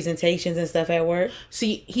presentations and stuff at work?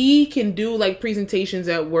 See, he can do like presentations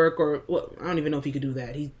at work, or well, I don't even know if he could do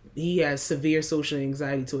that. He has severe social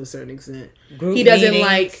anxiety to a certain extent. He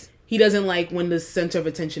doesn't like when the center of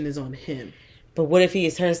attention is on him. But what if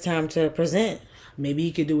it's his time to present? Maybe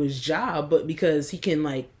he could do his job, but because he can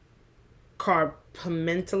like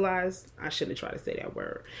compartmentalize, I shouldn't try to say that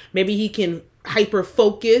word. Maybe he can hyper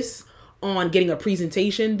focus on getting a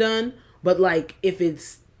presentation done, but like if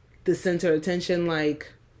it's the center of attention,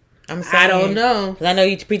 like I don't know. Because I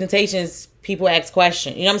know presentations, people ask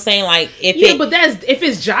questions. You know what I'm saying? Like but if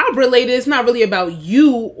it's job related, it's not really about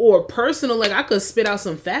you or personal. Like I could spit out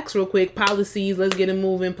some facts real quick, policies, let's get it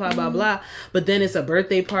moving, blah blah blah. But then it's a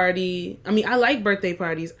birthday party. I mean, I like birthday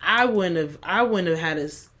parties. I wouldn't have had a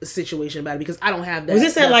situation about it because I don't have that. Was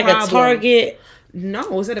this at like problem. A Target? No,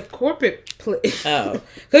 it was at a corporate place. Oh,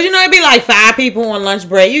 because it'd be like 5 people on lunch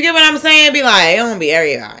break. You get what I'm saying? It'd be like, it don't be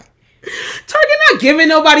everybody. Target not giving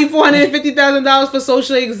nobody $450,000 for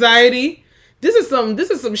social anxiety. This is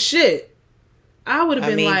some shit. I would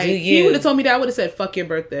have been he would have told me that, I would have said, fuck your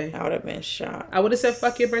birthday. I would have been shocked. I would have said,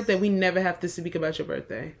 fuck your birthday. We never have to speak about your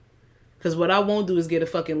birthday. Because what I won't do is get a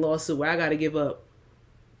fucking lawsuit where I got to give up.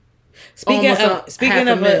 Speaking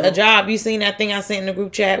of a job, you seen that thing I sent in the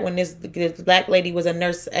group chat when this black lady was a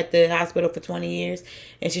nurse at the hospital for 20 years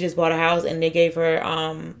and she just bought a house and they gave her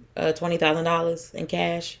 $20,000 in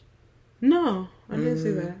cash? No, I didn't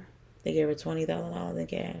see that. They gave her $20,000 in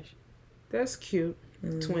cash. That's cute.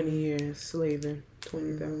 20 years slaving,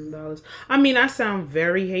 $20,000. I mean, I sound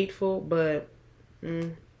very hateful, but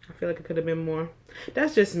I feel like it could have been more.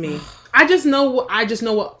 That's just me. I know what.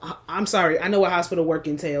 I'm sorry. I know what hospital work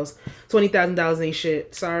entails. $20,000 ain't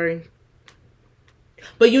shit. Sorry.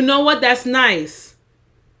 But you know what? That's nice.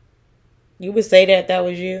 You would say that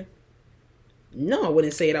was you? No, I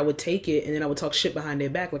wouldn't say it. I would take it and then I would talk shit behind their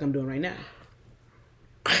back like I'm doing right now.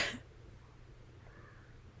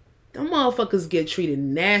 Them motherfuckers get treated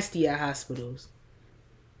nasty at hospitals.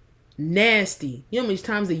 Nasty. You know how much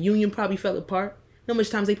times the union probably fell apart? You know how much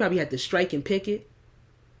times they probably had to strike and picket?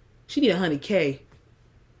 She need $100K.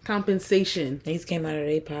 Compensation. These came out of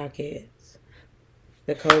their pockets.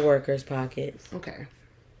 The co-workers' pockets. Okay.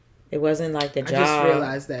 It wasn't like the job. I just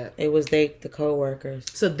realized that. It was the co-workers.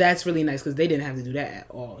 So that's really nice because they didn't have to do that at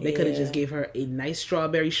all. They could have just gave her a nice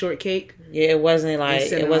strawberry shortcake. Yeah, it wasn't like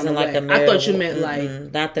a I thought you meant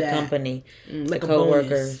like not the company, like the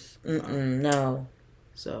co-workers. No.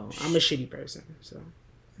 So I'm a shitty person. So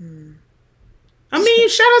I mean,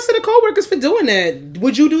 shout out to the coworkers for doing that.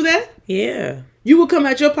 Would you do that? Yeah. You would come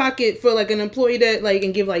out your pocket for like an employee that like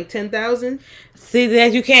and give like 10,000. See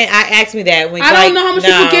that you can't. I asked me that when I don't know how much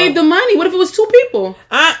people gave the money. What if it was 2 people?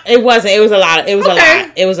 It wasn't. It was a lot. It was a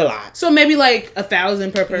lot. It was a lot. So maybe like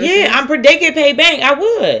 1,000 per person. Yeah, they get paid bank. I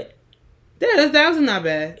would. Yeah, 1,000 not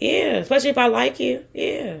bad. Yeah, especially if I like you.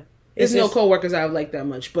 Yeah. There's no coworkers I would like that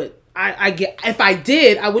much, but I get if I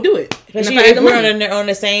did, I would do it. Especially if we're on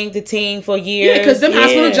the same team for years. Yeah, because them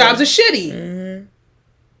hospital jobs are shitty. Mm-hmm.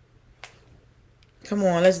 Come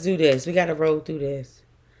on, let's do this. We gotta roll through this.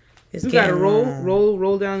 We gotta roll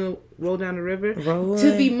down the river Rolling.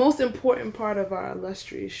 to the most important part of our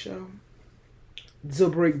illustrious show, the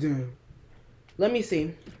breakdown. Let me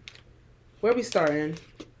see. Where we starting?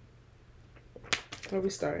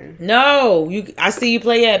 No, I see you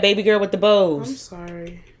play at Baby Girl with the Bows. I'm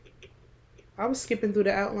sorry. I was skipping through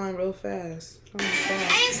the outline real fast. Oh my God. I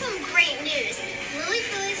have some great news. Lily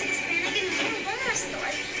Frilly's expanding in Walmart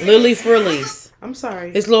stores. Lily Frilly's. I'm sorry.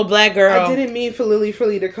 This little black girl. I didn't mean for Lily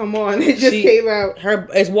Frilly to come on. It just came out.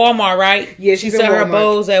 It's Walmart, right? Yeah, she sell her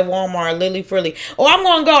bows at Walmart. Lily Frilly. Oh, I'm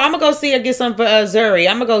gonna go. I'm gonna go see her get some for Zuri.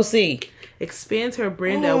 I'm gonna go see. Expands her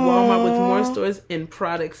brand at Walmart with more stores and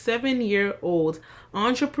products. 7-year-old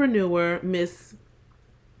entrepreneur Miss.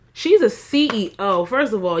 She's a CEO.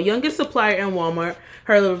 First of all, youngest supplier in Walmart.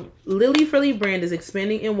 Her Lily Frilly brand is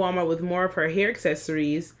expanding in Walmart with more of her hair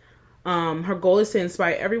accessories. Her goal is to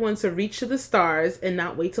inspire everyone to reach to the stars and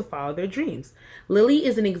not wait to follow their dreams. Lily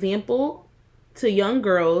is an example to young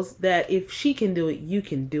girls that if she can do it, you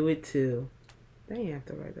can do it too. They ain't have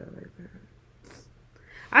to write that like that.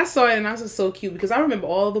 I saw it and I was so cute because I remember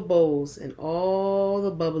all the bows and all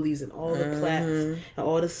the bubblies and all the plaits and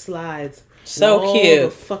all the slides. So cute. All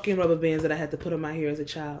the fucking rubber bands that I had to put in my hair as a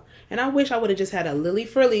child. And I wish I would have just had a Lily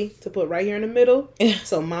Frilly to put right here in the middle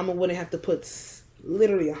so mama wouldn't have to put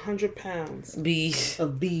literally 100 pounds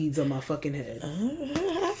of beads on my fucking head.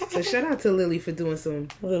 So shout out to Lily for doing some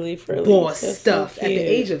Lily Frilly boss stuff at the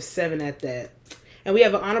age of 7 at that. And we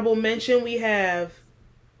have an honorable mention. We have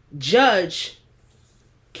Judge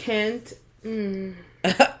Kent.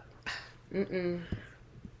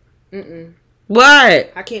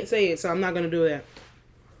 What? I can't say it, so I'm not gonna do that.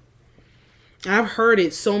 I've heard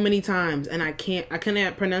it so many times, and I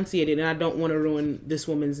cannot pronunciate it, and I don't want to ruin this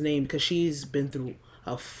woman's name because she's been through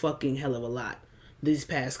a fucking hell of a lot these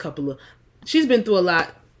past couple of. She's been through a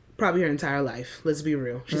lot, probably her entire life. Let's be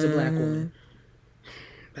real. She's a black woman,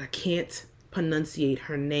 but I can't pronunciate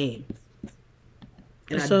her name,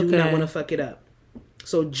 and I do not want to fuck it up.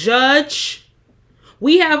 So, Judge,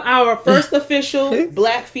 we have our first official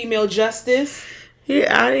black female justice. Get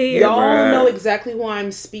out of here, Y'all know exactly who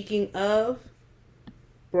I'm speaking of.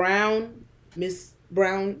 Miss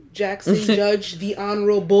Brown Jackson, Judge the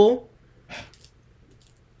Honorable.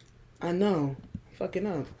 I know. Fucking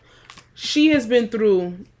up. She has been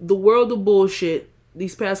through the world of bullshit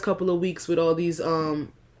these past couple of weeks with all these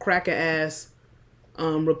cracker ass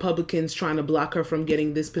Republicans trying to block her from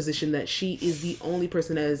getting this position that she is the only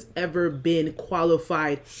person that has ever been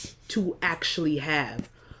qualified to actually have.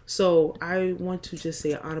 So I want to just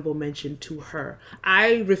say an honorable mention to her.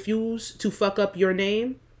 I refuse to fuck up your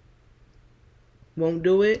name. Won't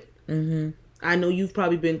do it. Mm-hmm. I know you've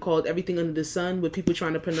probably been called everything under the sun with people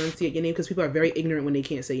trying to pronunciate your name because people are very ignorant when they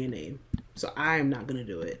can't say your name. So I am not going to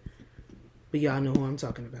do it. But y'all know who I'm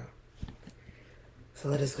talking about. So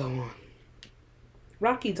let us go on.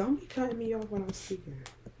 Rocky, don't be cutting me off when I'm speaking.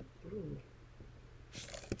 Ooh.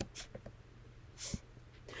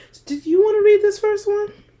 Did you want to read this first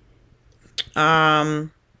one? Hold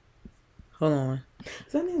on.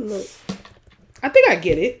 Does that mean look? I think I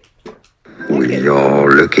get it. We are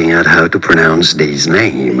looking at how to pronounce this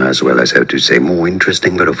name, as well as how to say more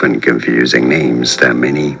interesting but often confusing names that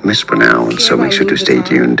many mispronounce. So make sure to stay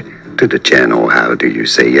tuned to the channel. How do you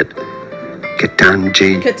say it?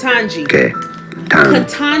 Ketanji. Ketanji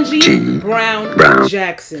Brown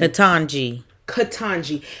Jackson.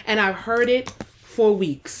 Ketanji. And I've heard it for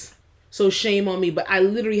weeks. So shame on me, but I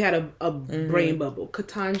literally had a brain bubble.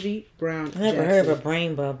 Ketanji Brown Jackson. I never heard of a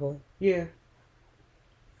brain bubble. Yeah.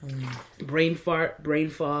 Brain fart, brain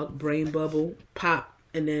fog, brain bubble, pop,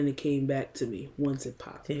 and then it came back to me once it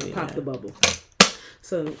popped. Popped the bubble.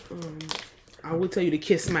 So, I will tell you to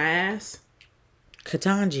kiss my ass.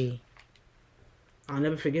 Ketanji. I'll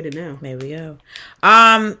never forget it now. There we go.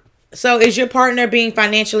 So is your partner being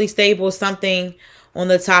financially stable something on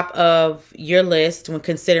the top of your list when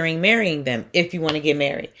considering marrying them if you want to get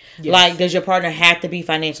married? Yes. Like, does your partner have to be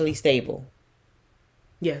financially stable?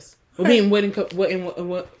 Yes. I mean, in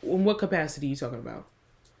what capacity are you talking about?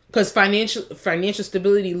 Because financial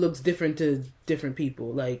stability looks different to different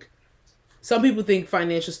people. Like, some people think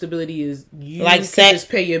financial stability is you like can just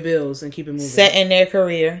pay your bills and keep it moving. Set in their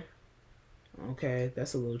career. Okay,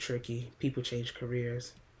 that's a little tricky. People change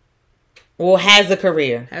careers. Well, has a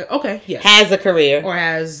career. Okay, yeah. Has a career. Or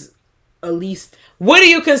has at least... What do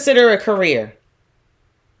you consider a career?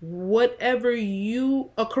 A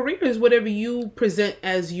career is whatever you present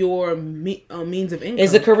as your means of income.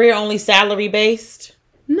 Is a career only salary based?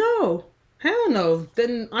 No. Hell no.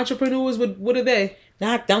 Then entrepreneurs, what are they?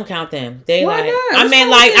 Don't count them. They Why like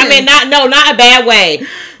not? not a bad way.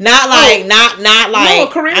 Not like not like no,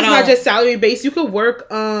 a career is not just salary based. You could work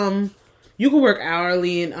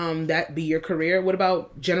hourly and that be your career. What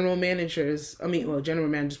about general managers? General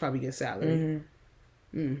managers probably get salary.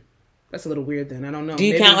 That's a little weird then. I don't know. Do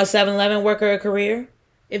you count a 7-Eleven worker a career?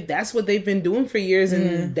 If that's what they've been doing for years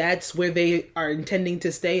and that's where they are intending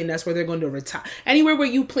to stay and that's where they're going to retire. Anywhere where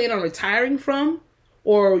you plan on retiring from,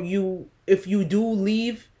 or if you do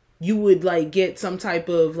leave, you would like get some type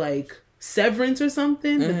of like severance or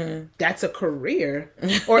something. That's a career.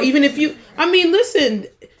 Or even if listen,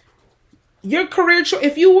 your career,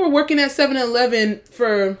 if you were working at 7-Eleven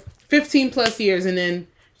for 15 plus years and then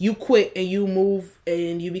you quit and you move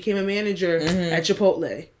and you became a manager at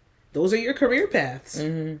Chipotle, those are your career paths.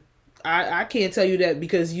 I can't tell you that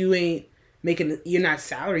because you're not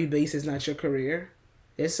salary based is not your career.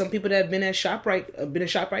 There's some people that have been at ShopRite, been a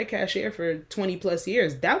ShopRite cashier for 20 plus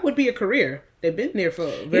years. That would be a career. They've been there for a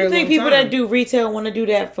very long time. You think people that do retail want to do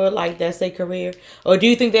that for like that's their career, or do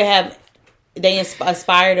you think they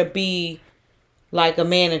aspire to be like a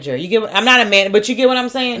manager? You get? I'm not a man, but you get what I'm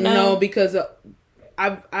saying. No, because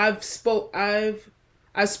I spoke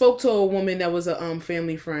to a woman that was a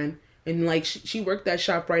family friend, and like she worked at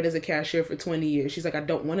ShopRite as a cashier for 20 years. She's like, I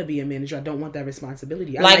don't want to be a manager. I don't want that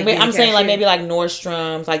responsibility. I'm saying like maybe like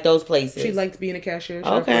Nordstrom's, like those places. She liked being a cashier.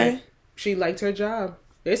 Okay. She liked her job.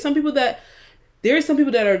 There are some people that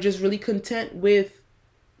are just really content with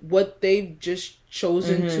what they've just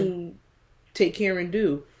chosen to take care and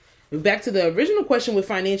do. Back to the original question with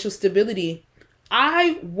financial stability.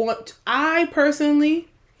 I personally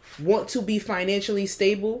want to be financially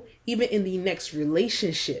stable, even in the next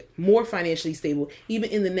relationship, more financially stable, even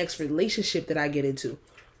in the next relationship that I get into.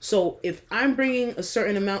 So if I'm bringing a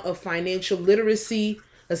certain amount of financial literacy,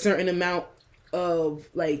 a certain amount of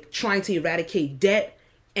like trying to eradicate debt,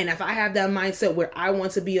 and if I have that mindset where I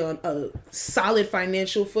want to be on a solid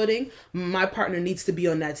financial footing, my partner needs to be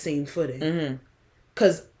on that same footing.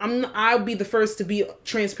 Because I'll be the first to be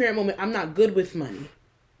transparent moment. I'm not good with money.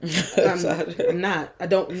 I'm not. I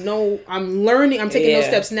don't know. I'm learning. I'm taking those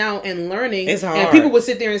steps now and learning. It's hard. And people would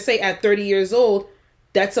sit there and say at 30 years old,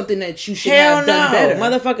 that's something that you should have done better.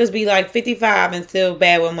 Motherfuckers be like 55 and still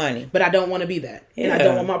bad with money. But I don't want to be that. Yeah. And I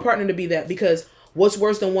don't want my partner to be that, because what's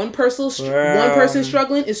worse than one person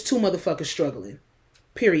struggling is two motherfuckers struggling.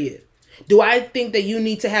 Period. Do I think that you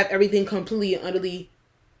need to have everything completely and utterly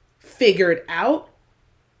figured out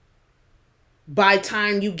by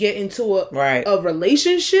time you get into a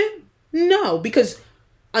relationship? No, because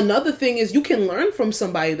another thing is you can learn from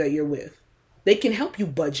somebody that you're with. They can help you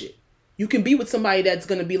budget. You can be with somebody that's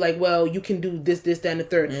going to be like, well, you can do this, that, and the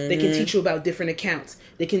third. They can teach you about different accounts.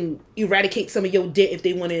 They can eradicate some of your debt if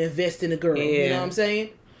they want to invest in a girl. You know what I'm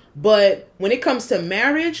saying? But when it comes to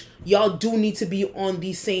marriage, y'all do need to be on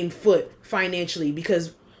the same foot financially,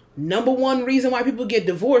 because number one reason why people get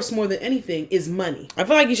divorced more than anything is money. I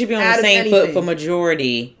feel like you should be on the same foot for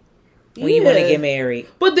majority when you want to get married.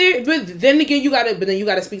 But then again, you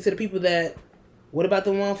gotta speak to the people that. What about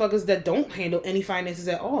the motherfuckers that don't handle any finances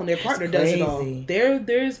at all and their partner does it all?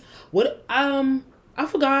 There's what I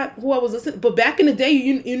forgot who I was listening. But back in the day,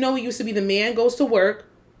 you know, it used to be the man goes to work,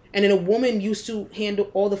 and then a woman used to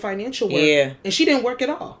handle all the financial work. Yeah. And she didn't work at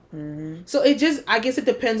all. So I guess it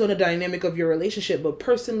depends on the dynamic of your relationship. But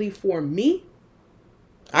personally, for me,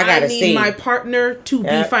 I need my partner to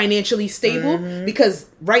be financially stable, because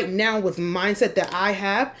right now with the mindset that I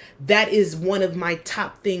have, that is one of my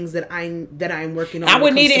top things that I'm working on. I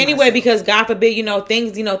would need it anyway, because God forbid,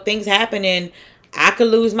 things happen and I could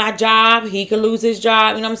lose my job, he could lose his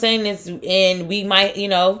job, you know what I'm saying? And we might,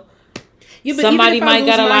 somebody might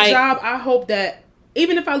gotta job, I hope that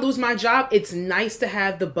even if I lose my job, it's nice to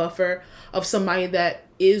have the buffer of somebody that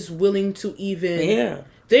is willing to even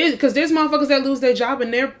because there's motherfuckers that lose their job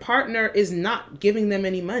and their partner is not giving them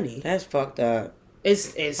any money. That's fucked up.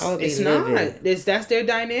 It's not. That's their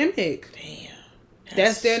dynamic. Damn.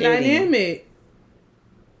 That's their dynamic.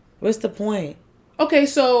 What's the point? Okay,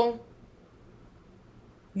 so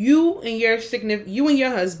you and your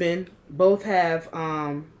husband both have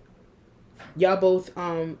Y'all both,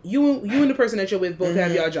 you and the person that you're with both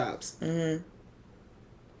have y'all jobs. Mm-hmm.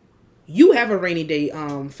 You have a rainy day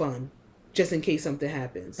fund just in case something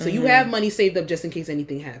happens. So you have money saved up just in case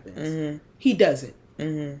anything happens. Mm-hmm. He doesn't.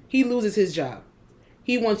 Mm-hmm. He loses his job.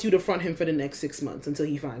 He wants you to front him for the next 6 months until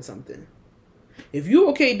he finds something. If you're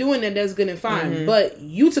okay doing that, that's good and fine. But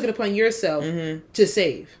you took it upon yourself to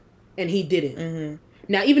save, and he didn't.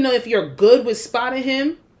 Now, even though if you're good with spotting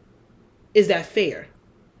him, is that fair?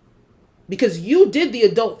 Because you did the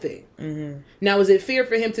adult thing. Now, is it fair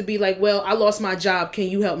for him to be like, well, I lost my job. Can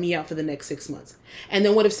you help me out for the next 6 months? And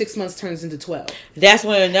then what if 6 months turns into 12? That's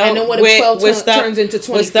when and then what if 12 turns into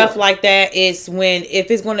 24? With stuff like that, it's when if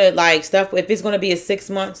it's gonna if it's gonna be a 6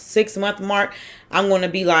 month mark, I'm gonna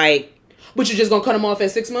be like, but you're just gonna cut him off at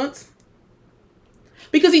 6 months?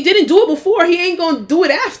 Because he didn't do it before, he ain't gonna do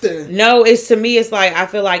it after. No, it's to me, it's like I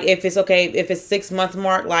feel like if it's okay, if it's 6 month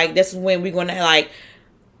mark, like this is when we're gonna like.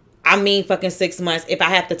 I mean, fucking 6 months. If I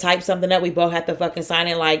have to type something up, we both have to fucking sign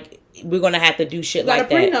it. Like, we're going to have to do shit like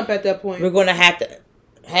that. Got a prenup at that point. We're going to have to...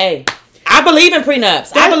 Hey, I believe in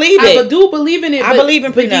prenups. I believe it. I do believe in it. I believe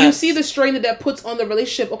in prenups. But do you see the strain that puts on the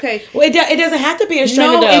relationship? Okay. Well, it doesn't have to be a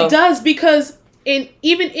strain, though. No, it does, because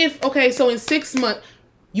even if... Okay, so in 6 months,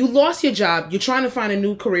 you lost your job. You're trying to find a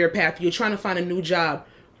new career path. You're trying to find a new job.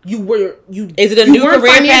 Is it a new career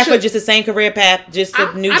path or just the same career path, just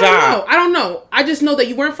a new job? I don't know. I just know that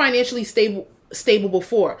you weren't financially stable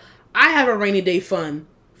before. I have a rainy day fund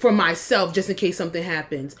for myself just in case something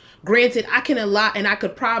happens. Granted, I can allot and I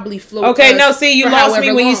could probably float. Okay, no, see, you lost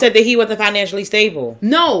me when you said that he wasn't financially stable.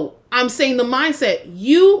 No, I'm saying the mindset.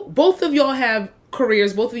 Both of y'all have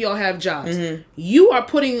careers, both of y'all have jobs. You are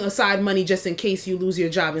putting aside money just in case you lose your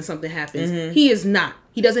job and something happens. He is not.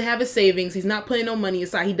 He doesn't have his savings. He's not putting no money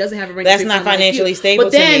aside. He doesn't have a rainy day fund. That's not financially stable.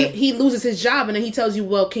 But then he loses his job and then he tells you,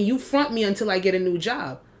 well, can you front me until I get a new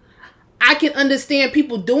job? I can understand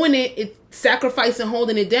people doing it, sacrificing,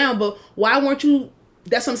 holding it down, but why weren't you...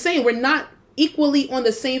 That's what I'm saying. We're not equally on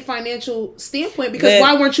the same financial standpoint, because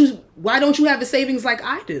why don't you have a savings like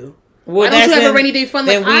I do? Well, why don't you have a rainy day fund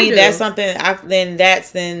like I do? That's something.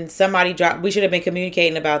 Then somebody dropped. We should have been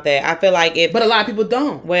communicating about that. I feel like but a lot of people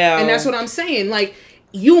don't. Well, and that's what I'm saying. Like,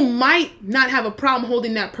 you might not have a problem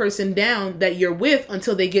holding that person down that you're with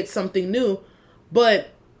until they get something new,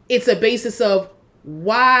 but it's a basis of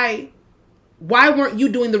why weren't you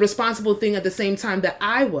doing the responsible thing at the same time that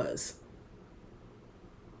I was?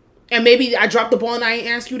 And maybe I dropped the ball and I ain't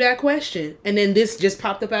asked you that question. And then this just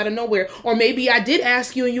popped up out of nowhere. Or maybe I did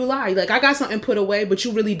ask you and you lied. Like, I got something put away, but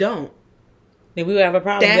you really don't. Then we would have a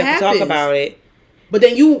problem. We have to talk about it. But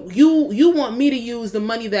then you want me to use the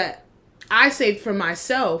money that I saved for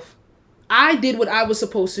myself. I did what I was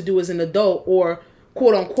supposed to do as an adult, or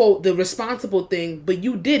quote unquote the responsible thing, but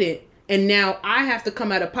you didn't. And now I have to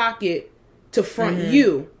come out of pocket to front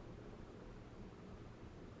you.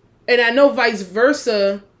 And I know vice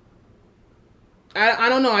versa. I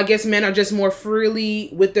don't know. I guess men are just more freely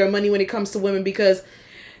with their money when it comes to women, because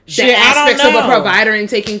the aspects of a provider and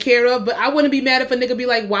taking care of. But I wouldn't be mad if a nigga be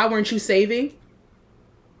like, why weren't you saving?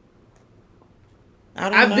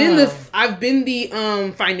 I've been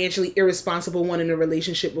the financially irresponsible one in a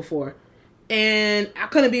relationship before. And I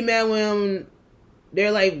couldn't be mad when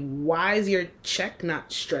they're like, why is your check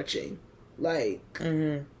not stretching? Like,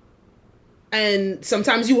 and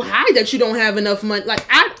sometimes you hide that you don't have enough money. Like,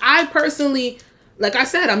 I personally, like I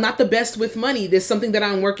said, I'm not the best with money. There's something that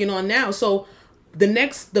I'm working on now. So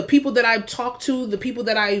the people that I talk to, the people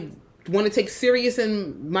that I want to take serious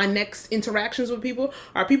in my next interactions with people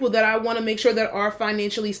are people that I want to make sure that are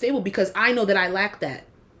financially stable, because I know that I lack that.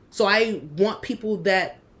 So I want people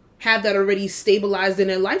that have that already stabilized in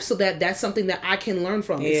their life, so that that's something that I can learn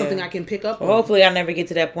from. It's something I can pick up on. Hopefully I never get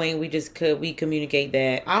to that point. We communicate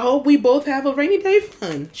that. I hope we both have a rainy day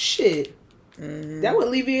fund. Shit. That would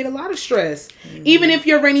alleviate a lot of stress. Even if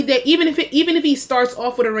your rainy day, even if he starts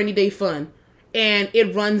off with a rainy day fund and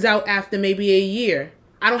it runs out after maybe a year,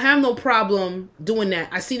 I don't have no problem doing that.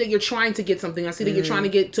 I see that you're trying to get something. I see that you're trying to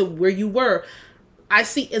get to where you were. I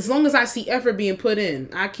see, as long as I see effort being put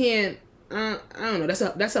in, I can't. I don't know.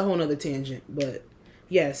 That's a whole nother tangent. But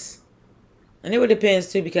yes. And it would depend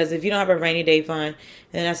too, because if you don't have a rainy day fund,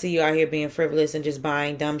 then I see you out here being frivolous and just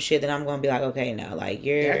buying dumb shit, then I'm gonna be like, okay, no, like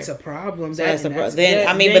that's a problem. So that's a problem. Then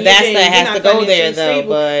I mean, but that has to go there though. Stable.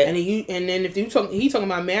 But and then if he talking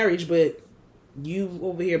about marriage, but you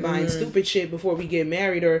over here buying stupid shit before we get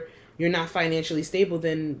married, or you're not financially stable,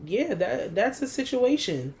 then yeah, that's a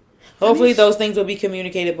situation. Hopefully those things will be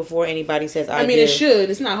communicated before anybody says I mean, it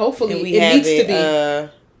should. It's not hopefully. It needs to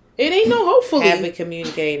be. It ain't no hopefully. Have it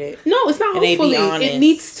communicated. No, it's not And they be hopefully. honest. It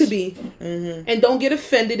needs to be. And don't get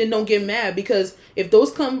offended and don't get mad, because if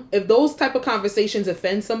those type of conversations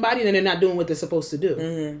offend somebody, then they're not doing what they're supposed to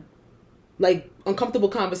do. Like, uncomfortable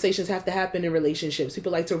conversations have to happen in relationships.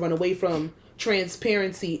 People like to run away from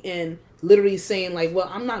transparency and literally saying like, well,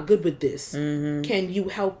 I'm not good with this. Can you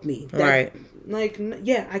help me? Right. Like,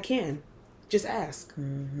 yeah, I can. Just ask.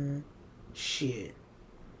 Shit.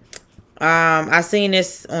 I seen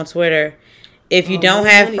this on Twitter. If you don't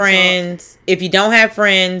money have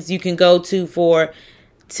friends, you can go to for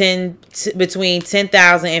between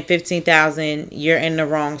 10,000 and 15,000. You're in the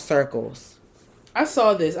wrong circles. I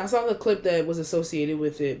saw this. I saw the clip that was associated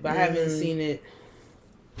with it, but I haven't seen it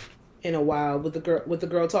in a while. With the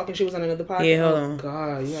girl talking, she was on another podcast. Yeah, hold oh on.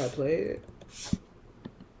 God, you gotta play it.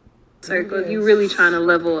 Circle, if you really trying to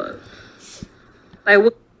level up,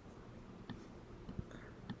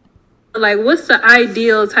 what's the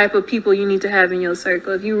ideal type of people you need to have in your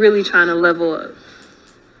circle if you really trying to level up?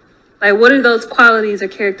 Like, what are those qualities or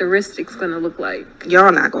characteristics gonna look like?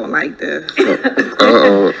 Y'all not gonna like this.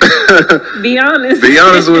 Be honest. Be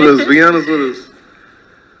honest with us. Be honest with us.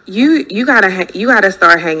 You gotta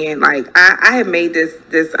start hanging. Like I had made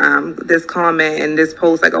this comment in this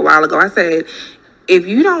post like a while ago. I said, if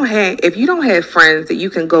you don't have friends that you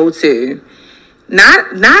can go to,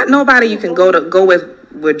 not nobody you can go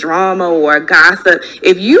with drama or gossip.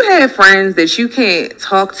 If you have friends that you can't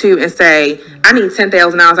talk to and say, I need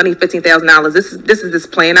 $10,000, I need $15,000, this is this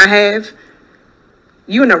plan I have,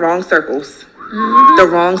 you in the wrong circles. The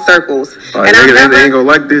wrong circles. Oh, and they ain't gonna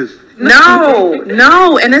like this.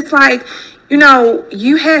 No. And it's like,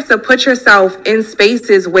 you have to put yourself in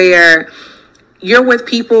spaces where you're with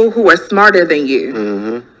people who are smarter than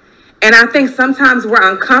you. And I think sometimes we're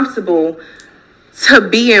uncomfortable to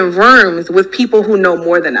be in rooms with people who know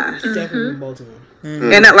more than us. Definitely both of them.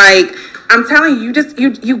 And like, I'm telling you,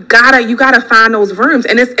 you gotta find those rooms,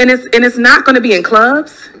 and it's not gonna be in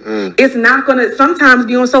clubs. It's not gonna sometimes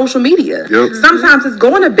be on social media. Sometimes it's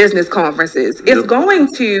going to business conferences. It's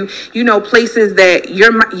going to places that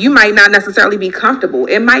you might not necessarily be comfortable.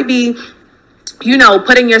 It might be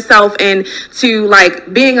putting yourself into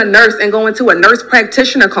like being a nurse and going to a nurse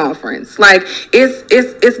practitioner conference. Like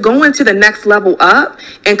it's going to the next level up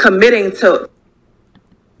and committing to.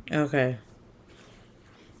 Okay.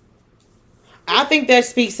 I think that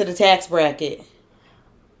speaks to the tax bracket.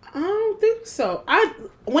 I don't think so.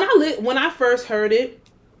 When I first heard it,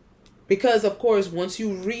 because of course once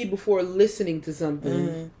you read before listening to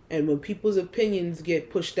something, and when people's opinions get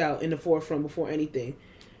pushed out in the forefront before anything,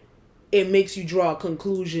 it makes you draw a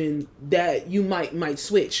conclusion that you might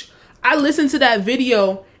switch. I listened to that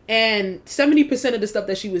video, and 70% of the stuff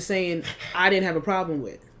that she was saying, I didn't have a problem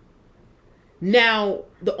with. Now,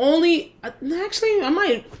 I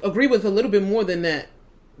might agree with a little bit more than that.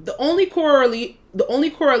 The only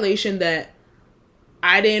correlation that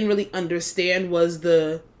I didn't really understand was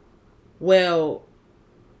let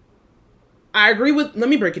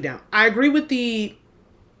me break it down. I agree with you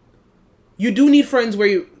do need friends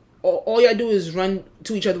where all y'all do is run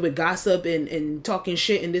to each other with gossip and talking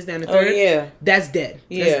shit and this, that, and the third. Oh, yeah. That's dead.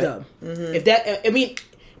 Yeah. That's dumb. If that,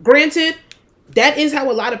 granted, that is how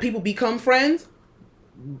a lot of people become friends,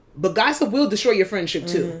 but gossip will destroy your friendship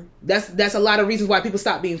too. That's a lot of reasons why people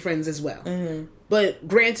stop being friends as well. But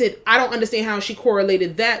granted, I don't understand how she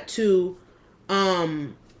correlated that to,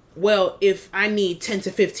 if I need 10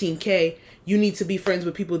 to 15K, you need to be friends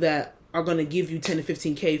with people that are going to give you 10 to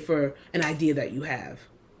 15K for an idea that you have.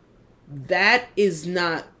 That is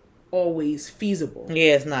not always feasible.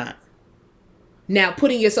 Yeah, it's not. Now,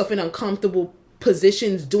 putting yourself in uncomfortable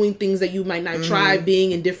positions, doing things that you might not try,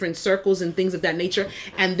 being in different circles and things of that nature.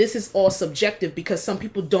 And this is all subjective because some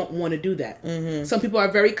people don't want to do that. Some people are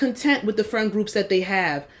very content with the friend groups that they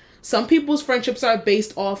have. Some people's friendships are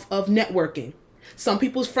based off of networking. Some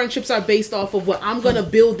people's friendships are based off of I'm going to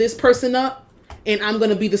build this person up and I'm going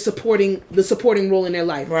to be the supporting role in their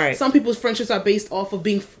life. Right. Some people's friendships are based off of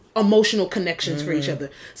being emotional connections for each other.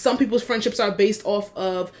 Some people's friendships are based off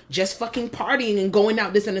of just fucking partying and going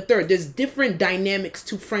out, this and the third. There's different dynamics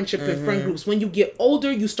to friendship and friend groups. When you get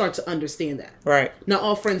older, you start to understand that. Right. Not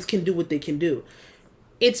all friends can do what they can do.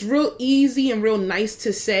 It's real easy and real nice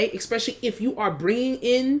to say, especially if you are bringing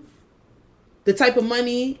in the type of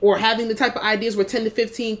money or having the type of ideas where 10 to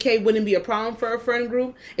 15K wouldn't be a problem for a friend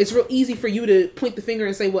group. It's real easy for you to point the finger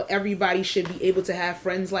and say, well, everybody should be able to have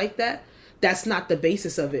friends like that. That's not the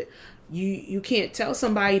basis of it. You can't tell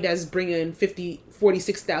somebody that's bringing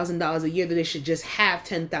 $46,000 a year that they should just have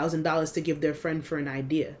 $10,000 to give their friend for an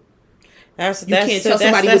idea. You can't tell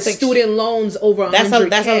somebody with student loans over $100K.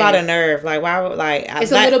 That's a lot of nerve. Like, why would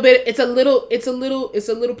it's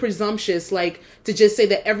a little presumptuous, like, to just say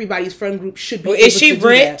that everybody's friend group should be. Well, is she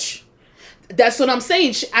rich? That's what I'm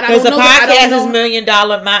saying. Because the podcast is $1 million,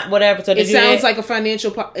 whatever. So it sounds like a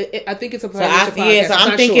financial. I think it's a financial podcast. Yeah, so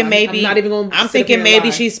I'm thinking maybe. I'm not even going. I'm thinking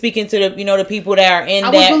maybe she's speaking to the people that are in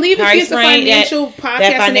that price range. I would believe if it's a financial podcast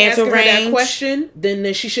and they ask her that question,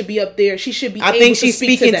 then she should be up there. She should be. I think she's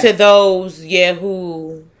speaking to those. Yeah,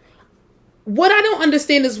 who. What I don't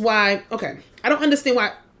understand is why. Okay, I don't understand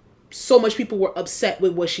why so much people were upset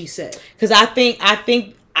with what she said. Because I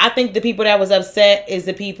think the people that was upset is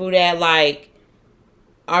the people that like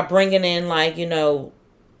are bringing in like the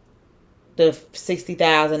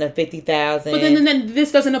 60,000 or 50,000. But then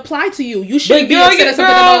this doesn't apply to you. You shouldn't be upset at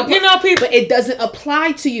something that people. But it doesn't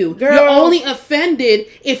apply to you. Girl. You're only offended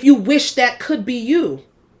if you wish that could be you.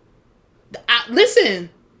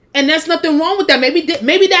 Listen, and there's nothing wrong with that. Maybe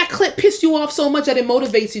that clip pissed you off so much that it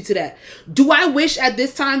motivates you to that. Do I wish at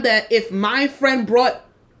this time that if my friend brought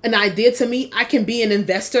an idea to me, I can be an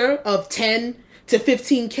investor of 10 to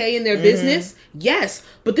 15K in their business? Yes,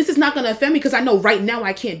 but this is not going to offend me because I know right now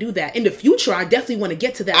I can't do that. In the future, I definitely want to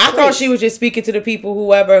get to that I thought she was just speaking to the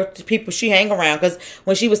people she hang around, because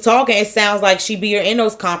when she was talking, it sounds like she be in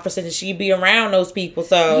those conferences and she be around those people.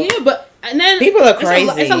 So yeah, but and then people are crazy.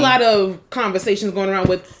 It's a lot of conversations going around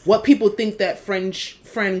with what people think that friend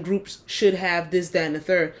groups should have, this, that, and the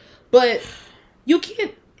third. But you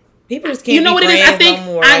can't. People just can't. You know what it is? I think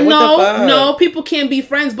no, people can't be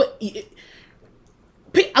friends, but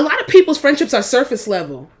a lot of people's friendships are surface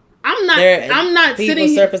level. I'm not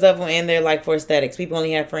sitting surface level, and they're like for aesthetics. People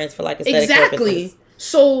only have friends for like aesthetic purposes.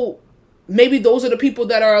 So maybe those are the people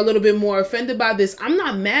that are a little bit more offended by this. I'm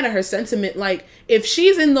not mad at her sentiment. Like, if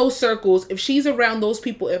she's in those circles, if she's around those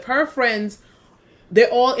people, if her friends, they're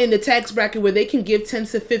all in the tax bracket where they can give 10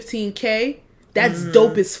 to 15K, that's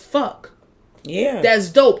dope as fuck. Yeah,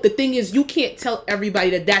 that's dope. The thing is, you can't tell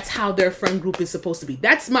everybody that that's how their friend group is supposed to be.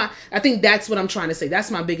 I think that's what I'm trying to say.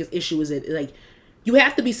 That's my biggest issue, is it like you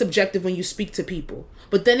have to be subjective when you speak to people.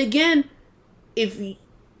 But then again, if you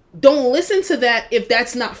don't listen to that, if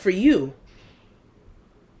that's not for you,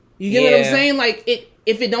 you get what I'm saying? Like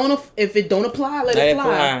if it don't apply, let it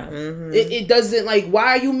fly. It doesn't, like, why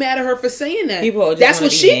are you mad at her for saying that? That's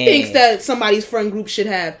what she thinks that somebody's friend group should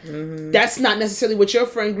have. That's not necessarily what your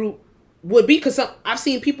friend group would be, because I've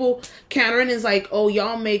seen people countering is like, oh,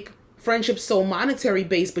 y'all make friendships so monetary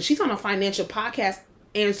based, but she's on a financial podcast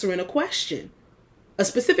answering a question, a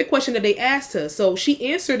specific question that they asked her, so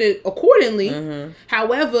she answered it accordingly.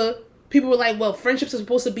 However, people were like, well, friendships are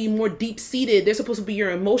supposed to be more deep seated, they're supposed to be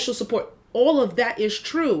your emotional support. All of that is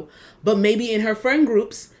true, but maybe in her friend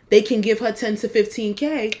groups they can give her 10 to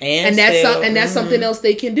 15K, and that's something else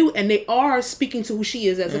they can do, and they are speaking to who she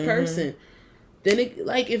is as a person. Then,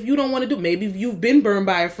 if you don't want to do, maybe you've been burned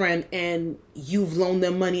by a friend and you've loaned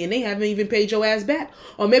them money and they haven't even paid your ass back.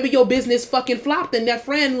 Or maybe your business fucking flopped and that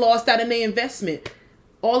friend lost out on their investment.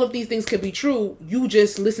 All of these things could be true. You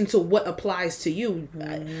just listen to what applies to you.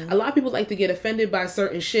 A lot of people like to get offended by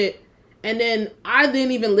certain shit. And then I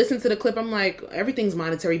didn't even listen to the clip. I'm like, everything's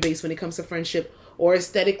monetary based when it comes to friendship, or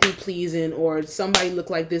aesthetically pleasing, or somebody look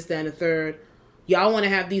like this, that, and the third. Y'all want to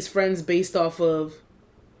have these friends based off of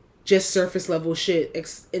just surface level shit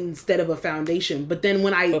instead of a foundation. But then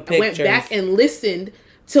when I went back and listened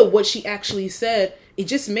to what she actually said, it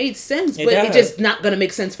just made sense. It's just not going to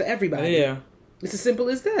make sense for everybody. Yeah. It's as simple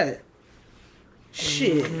as that.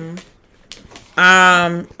 Shit.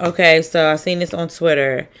 Okay, so I seen this on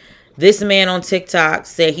Twitter. This man on TikTok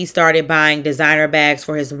said he started buying designer bags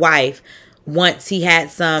for his wife once he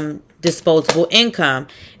had some disposable income,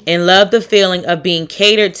 and loved the feeling of being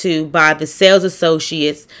catered to by the sales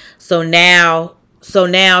associates. So now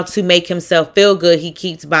to make himself feel good, he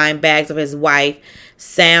keeps buying bags of his wife.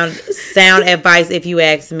 Sound advice if you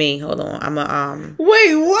ask me. Hold on, I'm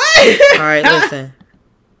Wait, what? All right, listen.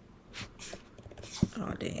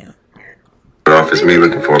 Oh damn. Off is me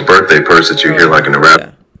looking for a birthday purse that you hear like in the rap.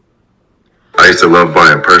 Yeah. I used to love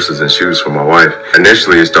buying purses and shoes for my wife.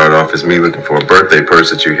 Initially, it started off as me looking for a birthday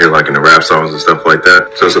purse that you hear like in the rap songs and stuff like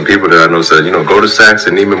that. So some people that I know said, go to Saks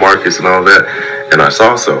and Neiman Marcus and all that. And I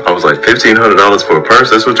saw so. I was like, $1,500 for a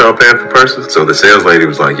purse? That's what y'all paying for purses? So the sales lady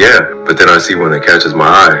was like, yeah. But then I see one that catches my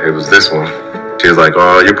eye. It was this one. She was like,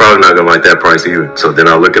 oh, you're probably not gonna like that price either. So then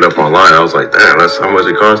I look it up online. I was like, damn, that's how much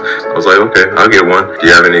it costs. I was like, okay, I'll get one. Do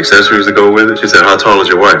you have any accessories to go with it? She said, how tall is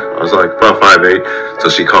your wife? I was like, about 5'8". So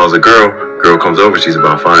she calls a girl. Girl comes over, she's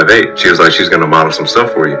about 5'8". She was like, she's gonna model some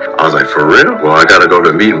stuff for you. I was like, for real? Well, I gotta go to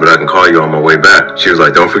a meeting, but I can call you on my way back. She was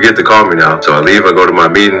like, don't forget to call me now. So I leave, I go to my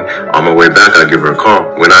meeting. On my way back, I give her a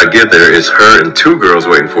call. When I get there, it's her and 2 girls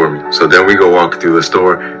waiting for me. So then we go walk through the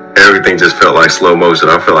store. Everything just felt like slow motion.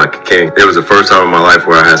 I felt like a king. It was the first time in my life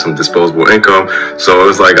where I had some disposable income. So it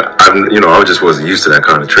was like, I just wasn't used to that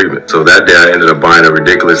kind of treatment. So that day I ended up buying a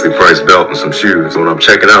ridiculously priced belt and some shoes. When I'm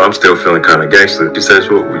checking out, I'm still feeling kind of gangster. She says,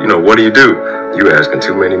 well, what do you do? You asking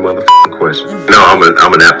too many motherfucking questions. No,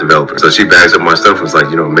 I'm an app developer. So she bags up my stuff and was like,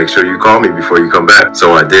 make sure you call me before you come back.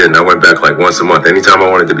 So I did, and I went back like once a month. Anytime I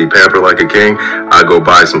wanted to be pampered like a king, I go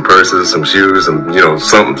buy some purses, some shoes, and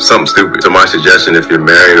something stupid. So my suggestion, if you're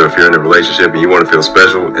married or if you're in a relationship and you want to feel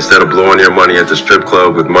special, instead of blowing your money at the strip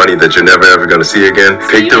club with money that you're never ever going to see again,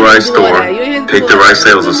 pick the right store, pick the right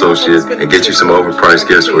sales associate, and get you some overpriced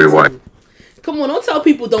gifts for your wife. Come on, don't tell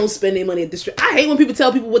people don't spend their money at the strip. I hate when people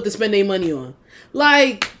tell people what to spend their money on.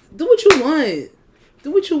 Like, do what you want.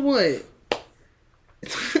 Do what you want.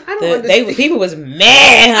 I don't understand. People was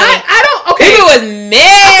mad. I don't. Okay. People was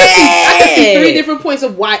mad. I can see 3 different points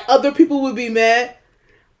of why other people would be mad.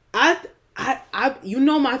 My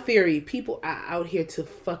theory. People are out here to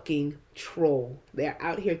fucking troll. They're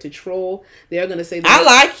out here to troll. They're gonna say. I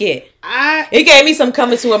like it. It gave me some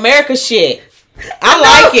Coming to America shit. I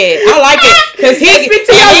like it because he speak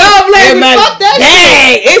to your love language. Fuck that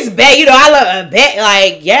shit. It's bad. I love a bet.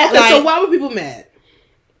 Okay, so why were people mad?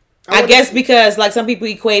 I guess because some people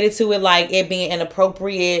equated to it like it being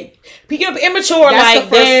inappropriate, immature.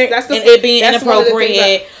 It being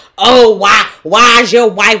inappropriate. Oh, why is your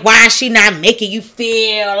wife? Why is she not making you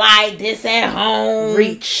feel like this at home?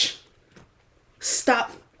 Reach.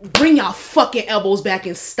 Stop. Bring y'all fucking elbows back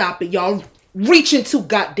and stop it. Y'all reaching too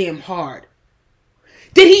goddamn hard.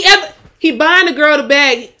 Did he ever? He buying the girl the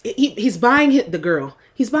bag. He's buying the girl.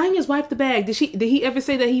 He's buying his wife the bag. Did he ever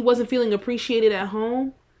say that he wasn't feeling appreciated at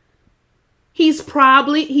home? He said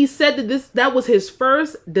that was his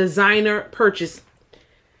first designer purchase.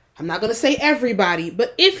 I'm not gonna say everybody,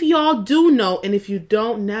 but if y'all do know, and if you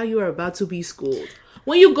don't, now you are about to be schooled.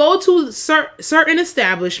 When you go to certain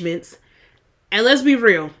establishments, and let's be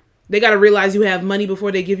real, they gotta realize you have money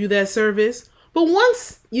before they give you that service. But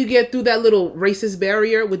once you get through that little racist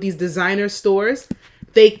barrier with these designer stores,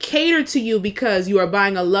 they cater to you because you are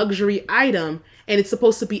buying a luxury item and it's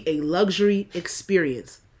supposed to be a luxury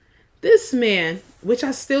experience. This man, which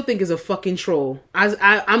I still think is a fucking troll.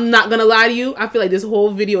 I'm not going to lie to you. I feel like this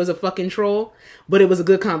whole video is a fucking troll, but it was a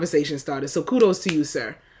good conversation starter. So kudos to you,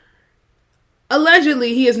 sir.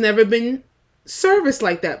 Allegedly, he has never been serviced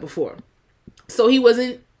like that before. So he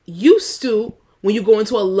wasn't used to when you go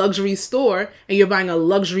into a luxury store and you're buying a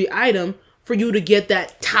luxury item for you to get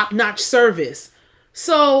that top-notch service.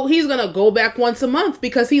 So he's going to go back once a month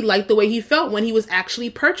because he liked the way he felt when he was actually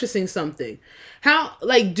purchasing something. How,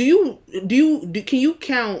 can you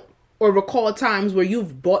count or recall times where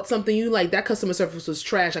you've bought something you like, that customer service was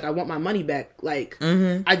trash, I want my money back. Why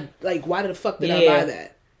the fuck did I buy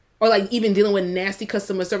that? Or even dealing with nasty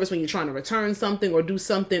customer service when you're trying to return something or do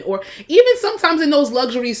something. Or even sometimes in those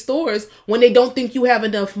luxury stores, when they don't think you have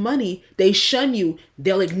enough money, they shun you.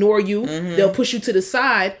 They'll ignore you. They'll push you to the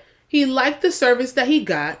side. He liked the service that he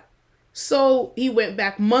got. So he went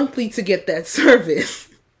back monthly to get that service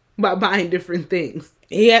by buying different things.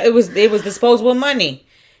 Yeah, it was disposable money.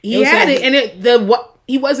 He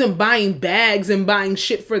wasn't buying bags and buying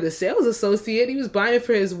shit for the sales associate. He was buying it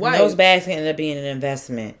for his wife. Those bags ended up being an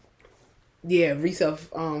investment. Yeah, resale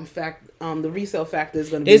the resale factor is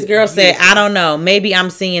going to be... This girl said, I don't know. Maybe I'm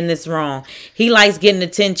seeing this wrong. He likes getting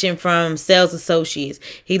attention from sales associates.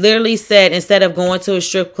 He literally said, instead of going to a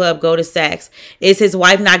strip club, go to Saks. Is his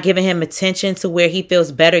wife not giving him attention to where he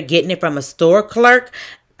feels better getting it from a store clerk?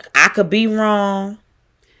 I could be wrong.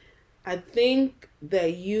 I think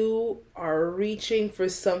that you are reaching for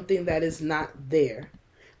something that is not there.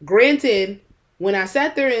 Granted, when I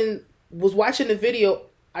sat there and was watching the video,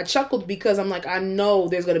 I chuckled because I'm like, I know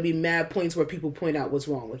there's going to be mad points where people point out what's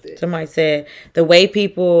wrong with it. Somebody said the way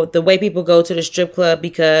people go to the strip club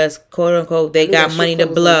because, quote unquote, they got money to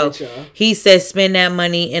blow. He says spend that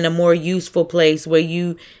money in a more useful place where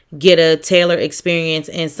you get a tailored experience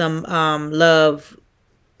and some love.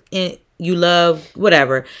 And you love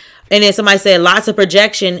whatever. And then somebody said lots of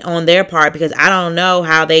projection on their part because I don't know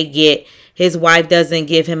how they get. His wife doesn't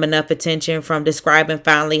give him enough attention from describing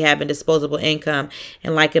finally having disposable income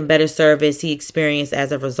and liking better service he experienced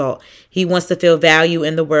as a result. He wants to feel value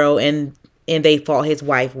in the world and and they fought his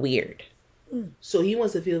wife weird. So he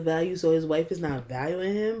wants to feel value, so his wife is not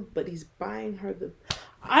valuing him, but he's buying her the.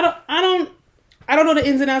 I don't know the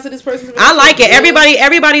ins and outs of this person's. I like it.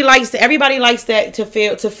 Everybody likes that to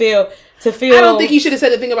feel. I don't think he should have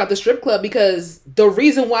said the thing about the strip club, because the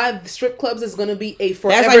reason why the strip clubs is going to be a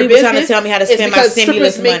forever that's why he was trying to tell me how to is spend my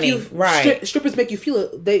stimulus money. Right. Strippers make you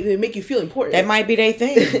feel they make you feel important. That might be their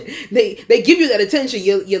thing. they give you that attention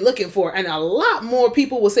you're looking for, and a lot more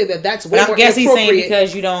people will say that that's way more inappropriate. I guess he's saying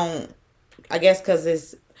because you don't. I guess because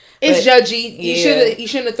it's judgy. Yeah. He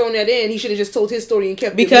shouldn't have thrown that in. He should have just told his story and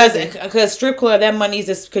kept because strip club, that money's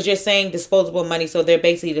just because you're saying disposable money, so they're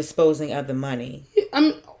basically disposing of the money.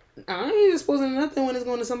 I ain't disposing of nothing when it's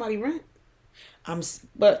going to somebody rent. Just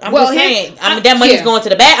saying. That money's going to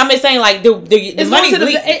the back. I'm just saying, like the money's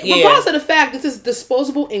regardless of the fact, this is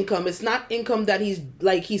disposable income. It's not income that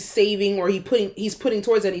he's saving or he's putting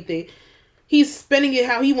towards anything. He's spending it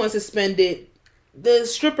how he wants to spend it. The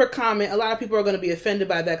stripper comment, a lot of people are going to be offended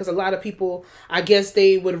by that, because a lot of people, I guess,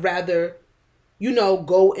 they would rather,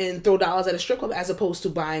 go and throw dollars at a strip club as opposed to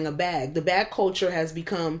buying a bag. The bag culture has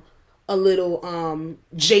become a little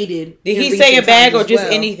jaded. Did he say a bag or just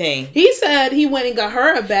anything? He said he went and got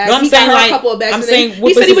her a bag. No, he got her a couple of bags.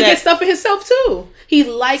 He said he would get stuff for himself too. He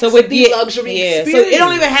likes the luxury experience. So it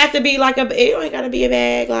don't even have to be like it don't got to be a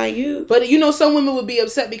bag like you. But some women would be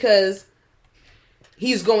upset because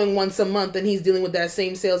he's going once a month and he's dealing with that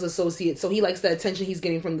same sales associate. So he likes the attention he's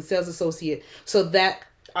getting from the sales associate. So that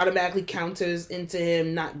automatically counters into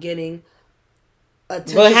him not getting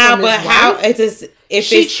attention from his wife.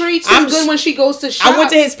 She treats him good when she goes to shop. I went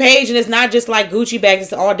to his page and it's not just like Gucci bags.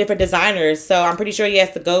 It's all different designers. So I'm pretty sure he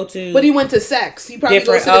has to go to. But he went to Saks. He probably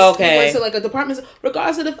goes to he went to like a department store.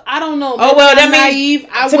 Regardless of I don't know. That means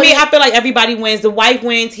to me, I feel like everybody wins. The wife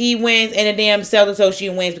wins, he wins, and the damn sales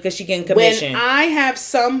associate wins because she getting commission. When I have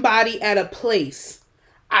somebody at a place,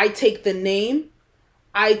 I take the name,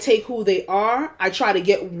 I take who they are, I try to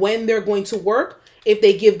get when they're going to work. If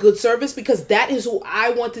they give good service, because that is who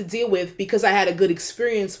I want to deal with, because I had a good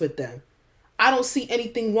experience with them. I don't see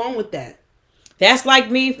anything wrong with that. That's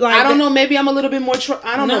like me. Like I don't know. Maybe I'm a little bit more.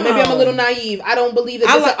 I don't know. Maybe I'm a little naive. I don't believe that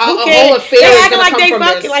a whole affair is going to come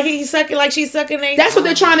from this. Like he's sucking, like she's sucking. That's what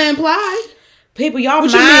they're trying to imply. People, y'all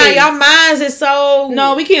minds is so.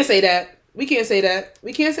 No, we can't say that. We can't say that.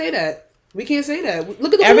 Look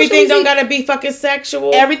at the everything don't gotta be fucking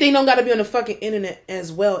sexual. Everything don't gotta be on the fucking internet as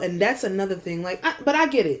well, and that's another thing. But I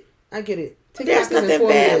get it. There's nothing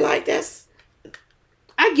bad like this.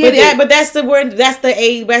 I get it. But that's the word. That's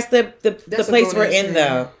the place we're in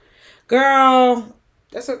though, girl.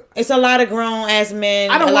 It's a lot of grown ass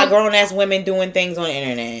men. A lot of grown ass women doing things on the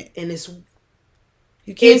internet, and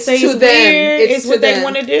you can't say it's weird. It's what they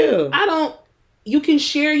want to do. You can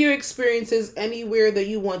share your experiences anywhere that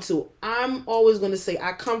you want to. I'm always going to say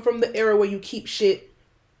I come from the era where you keep shit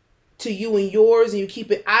to you and yours, and you keep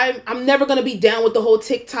it. I'm never going to be down with the whole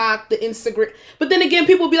TikTok, the Instagram. But then again,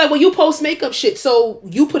 people will be like, well, you post makeup shit, so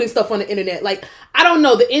you putting stuff on the internet. Like, I don't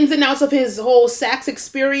know the ins and outs of his whole Saks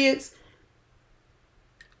experience.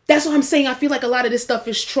 That's what I'm saying. I feel like a lot of this stuff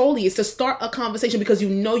is trolly. It's to start a conversation because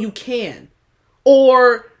you can.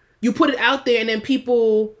 Or you put it out there and then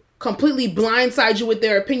people completely blindside you with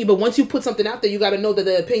their opinion, but once you put something out there, you got to know that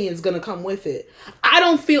the opinion is going to come with it. I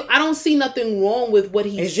don't see nothing wrong with what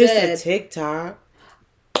he said. It's just a TikTok.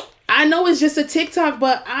 I know it's just a TikTok,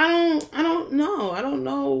 but I don't know. I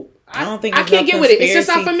don't think I can't get with it. It's just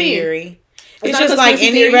not for me. It's just like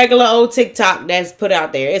any regular old TikTok that's put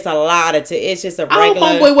out there. It's a lot of it's just a regular. I hope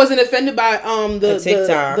homeboy wasn't offended by the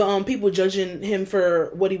TikTok. The people judging him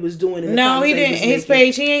for what he was doing. No, he didn't. His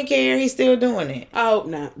page, he ain't care. He's still doing it. I hope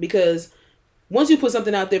not, because once you put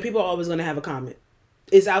something out there, people are always gonna have a comment.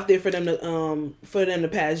 It's out there for them to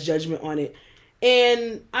pass judgment on it.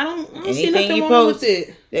 And I don't see nothing wrong with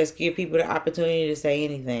it. Just give people the opportunity to say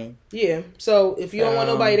anything. Yeah. So if you don't want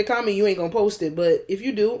nobody to comment, you ain't gonna post it. But if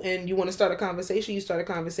you do and you want to start a conversation, you start a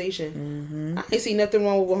conversation. I ain't see nothing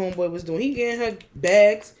wrong with what homeboy was doing. He getting her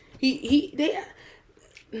bags. It's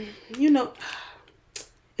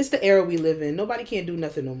the era we live in. Nobody can't do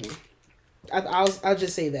nothing no more. I'll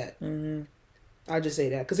just say that. I'll just say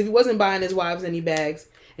that, because if he wasn't buying his wives any bags,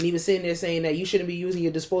 and he was sitting there saying that you shouldn't be using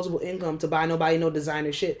your disposable income to buy nobody no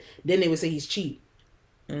designer shit, then they would say he's cheap.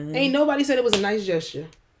 Ain't nobody said it was a nice gesture.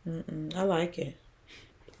 I like it.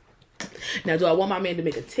 Now, do I want my man to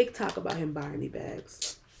make a TikTok about him buying me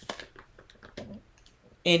bags?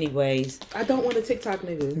 Anyways. I don't want a TikTok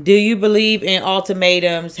nigga. Do you believe in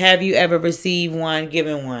ultimatums? Have you ever received one,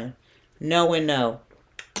 given one? No and no.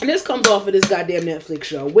 And this comes off of this goddamn Netflix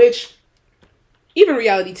show, which even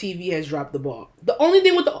reality TV has dropped the ball. The only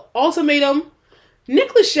thing with the ultimatum,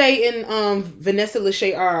 Nick Lachey and Vanessa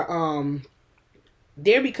Lachey are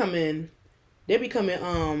they're becoming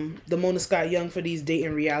the Mona Scott Young for these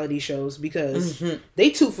dating reality shows because they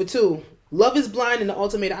 2 for 2. Love is Blind and The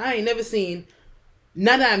Ultimatum. I ain't never seen.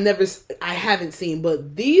 None that I haven't seen,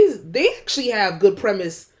 but they actually have good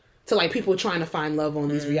premise to like people trying to find love on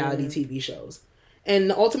these reality TV shows. And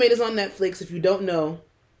The Ultimatum is on Netflix. If you don't know,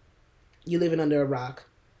 you're living under a rock.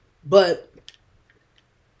 But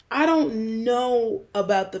I don't know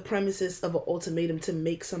about the premises of an ultimatum to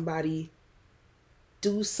make somebody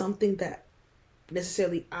do something that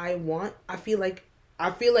necessarily I want. I feel like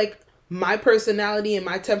my personality and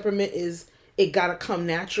my temperament is it gotta come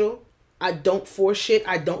natural. I don't force shit.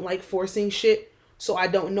 I don't like forcing shit. So I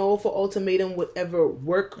don't know if an ultimatum would ever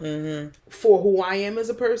work for who I am as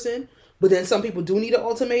a person. But then some people do need an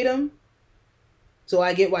ultimatum. So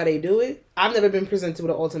I get why they do it. I've never been presented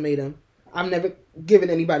with an ultimatum. I've never given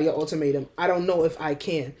anybody an ultimatum. I don't know if I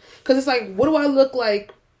can. Because it's like, what do I look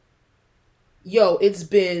like? Yo, it's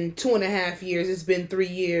been 2.5 years. It's been 3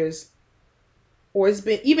 years. Or it's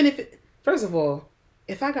been, even if, first of all,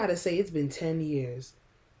 if I gotta say it's been 10 years,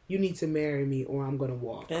 you need to marry me or I'm gonna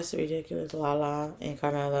walk. That's ridiculous. Lala and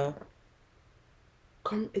Carmelo.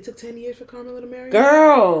 It took 10 years for Carmelo to marry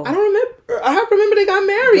Girl. me? I don't remember. I have to remember they got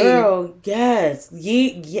married. Girl, yes.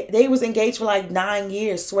 They was engaged for like 9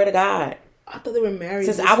 years. Swear to God. I thought they were married.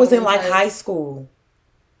 Since I was in like high school.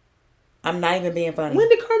 I'm not even being funny. When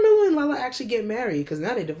did Carmelo and Lala actually get married? Because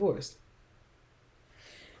now they divorced.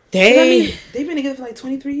 They've been together for like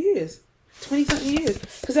 23 years. 20-something years.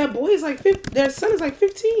 Because that boy is like, their son is like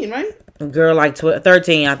 15, right? Girl, like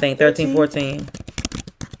 13, I think. 13, 14.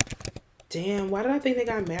 Damn, why did I think they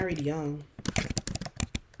got married young?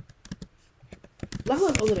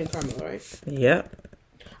 Lala's older than Carmelo, right? Yep.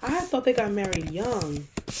 I had thought they got married young.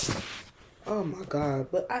 Oh my God.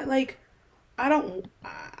 But I don't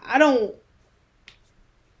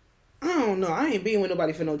know. I ain't being with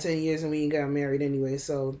nobody for no 10 years and we ain't got married anyway.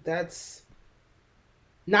 So that's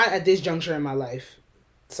not at this juncture in my life.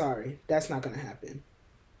 Sorry. That's not going to happen.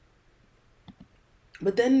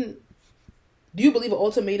 But then, do you believe an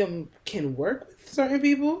ultimatum can work with certain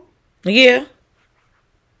people? Yeah.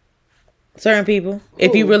 Certain people. Ooh.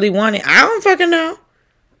 If you really want it. I don't fucking know.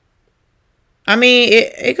 I mean,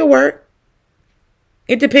 it could work.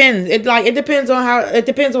 It depends. It depends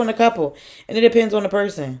on the couple. And it depends on the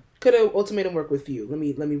person. Could an ultimatum work with you? Let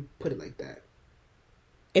me put it like that.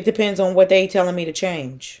 It depends on what they telling me to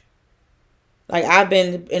change. Like, I've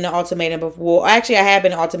been in an ultimatum before. Actually, I have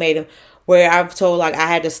been in an ultimatum where I've told, like, I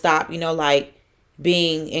had to stop, like,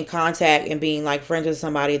 being in contact and being, like, friends with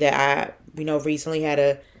somebody that I, recently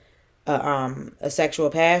had a sexual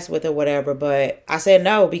past with or whatever. But I said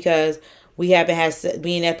no because me and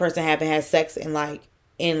that person haven't had sex in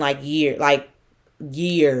years.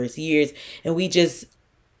 And we just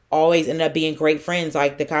always end up being great friends.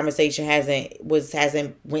 Like, the conversation hasn't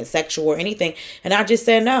went sexual or anything. And I just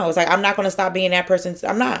said no. It's like, I'm not going to stop being that person.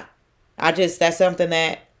 I'm not. That's something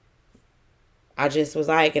that I just was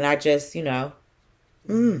like, and I just, said no.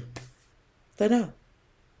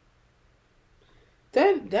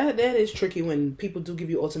 That is tricky when people do give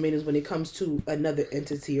you ultimatums when it comes to another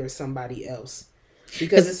entity or somebody else.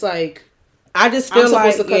 Because it's like, I just feel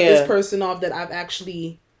I'm supposed to cut this person off that I've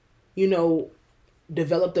actually,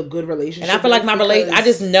 developed a good relationship. And I feel like I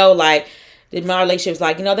just know, like, that my relationship's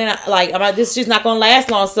like, they're not, like, this is just not going to last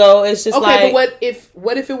long. So it's just okay, like. But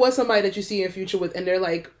what if it was somebody that you see in the future with, and they're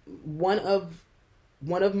like, one of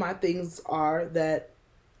my things are that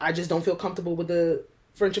I just don't feel comfortable with the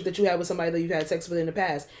friendship that you had with somebody that you've had sex with in the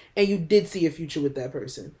past, and you did see a future with that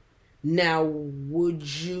person. Now, would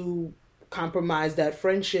you compromise that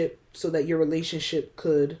friendship so that your relationship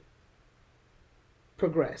could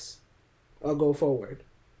progress or go forward?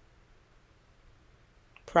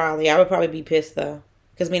 Probably. I would probably be pissed though,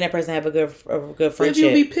 because me and that person have a good friendship. If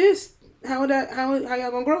you be pissed, how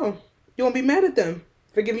y'all gonna grow? You won't be mad at them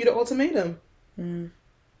for giving you the ultimatum. I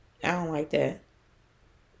don't like that.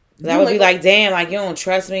 I would be like, damn, like, you don't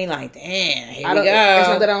trust me? Like, damn, here we go. It's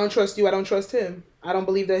not that I don't trust you. I don't trust him. I don't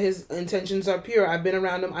believe that his intentions are pure. I've been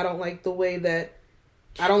around him. I don't like the way that...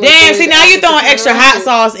 Damn, see, now you're throwing extra hot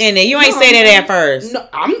sauce in it. You ain't say that at first. No,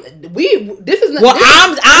 this is not... Well,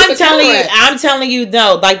 I'm telling you,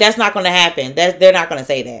 no, like, that's not going to happen. They're not going to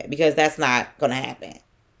say that, because that's not going to happen.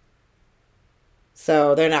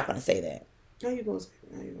 So, they're not going to say that. How you going to say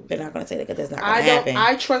that? They're not going to say that because that's not going to happen.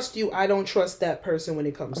 I trust you. I don't trust that person when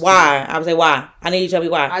it comes to why? I would say why. I need you to tell me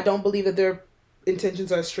why. I don't believe that their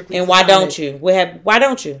intentions are strictly... And why don't you? Why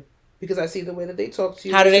don't you? Because I see the way that they talk to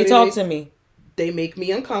you. How do they talk to me? they make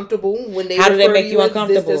me uncomfortable when they. How do they refer make you as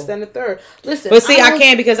uncomfortable? This, and the third. Listen, but see, I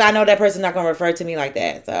can't because I know that person's not gonna refer to me like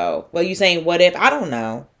that. So, well, you saying what if? I don't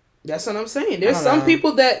know. That's what I'm saying. There's some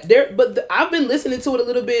people that they're, but I've been listening to it a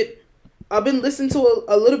little bit. I've been listening to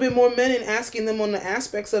a little bit more men and asking them on the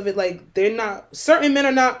aspects of it. Like they're not, certain men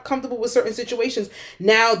are not comfortable with certain situations.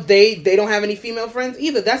 Now they don't have any female friends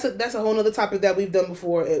either. That's a whole nother topic that we've done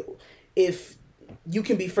before. If you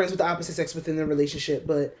can be friends with the opposite sex within the relationship,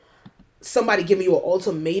 but somebody giving you an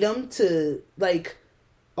ultimatum to like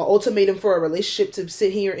an ultimatum for a relationship to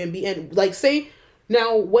sit here and be, and like say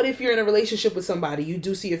now what if you're in a relationship with somebody, you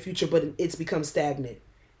do see a future but it's become stagnant,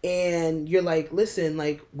 and you're like, listen,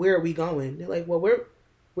 like where are we going? They're like, well,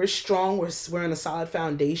 we're strong, we're on a solid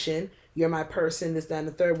foundation, you're my person, this, that, and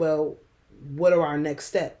the third. Well, what are our next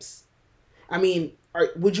steps? I mean,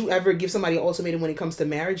 would you ever give somebody an ultimatum when it comes to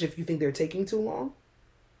marriage if you think they're taking too long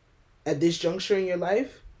at this juncture in your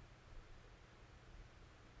life?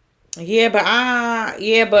 Yeah, but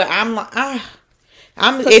I'm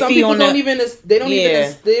because some people don't even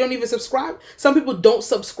subscribe. Some people don't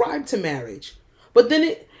subscribe to marriage, but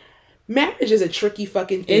then marriage is a tricky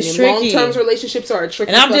fucking thing. It's tricky. Long-term relationships are a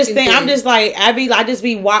tricky. And I'm just thing. I'm just like I just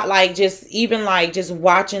be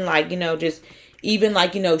watching like, you know, just even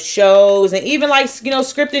like, you know, shows and even like, you know,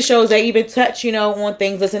 scripted shows that even touch, you know, on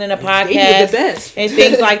things, listening to podcasts and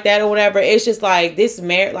things like that or whatever. It's just like this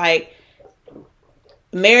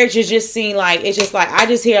marriage is just seen like, it's just like, I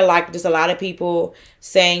just hear like just a lot of people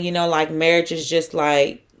saying, you know, like marriage is just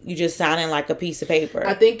like, you just signing like a piece of paper.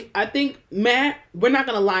 I think Matt, we're not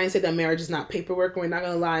going to lie and say that marriage is not paperwork. We're not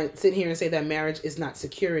going to lie and sit here and say that marriage is not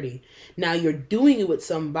security. Now you're doing it with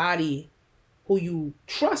somebody who you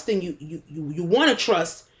trust and you want to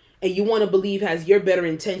trust and you want to believe has your better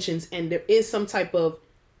intentions. And there is some type of,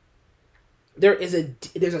 there's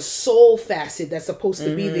a soul facet that's supposed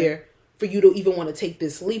to be there for you to even want to take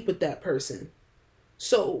this leap with that person.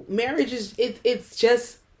 So marriage is,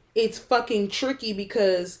 it's fucking tricky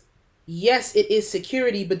because yes, it is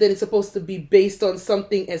security, but then it's supposed to be based on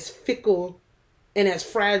something as fickle and as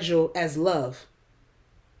fragile as love.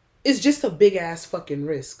 It's just a big ass fucking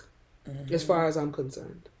risk as far as I'm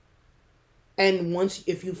concerned. And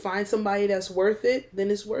if you find somebody that's worth it,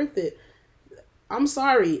 then it's worth it. I'm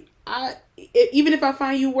sorry. Even if I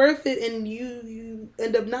find you worth it and you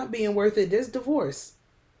end up not being worth it, there's divorce.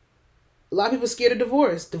 A lot of people are scared of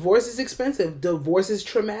divorce. Divorce is expensive. Divorce is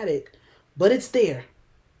traumatic, but it's there.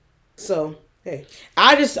 So, hey,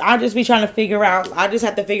 I just be trying to figure out. I just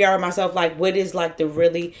have to figure out myself like what is like the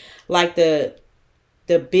really like the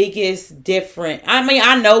biggest difference. I mean,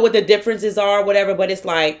 I know what the differences are, whatever, but it's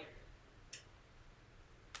like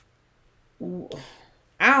I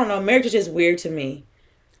don't know. Marriage is just weird to me.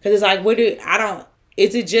 Because it's like,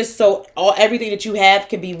 is it just so everything that you have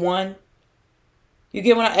can be one? You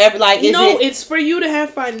get what it's for you to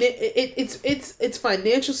have it's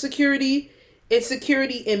financial security. It's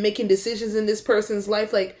security in making decisions in this person's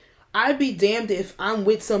life. Like, I'd be damned if I'm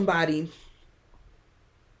with somebody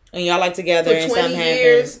and y'all like together for 20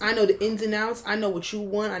 years. I know the ins and outs. I know what you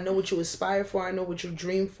want. I know what you aspire for. I know what you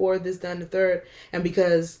dream for, this, that, and the third. And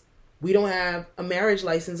because we don't have a marriage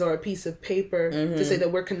license or a piece of paper to say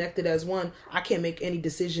that we're connected as one, I can't make any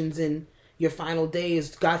decisions in your final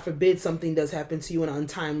days. God forbid something does happen to you in an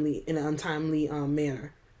untimely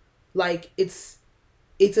manner. Like, it's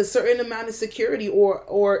a certain amount of security,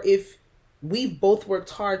 or if we've both worked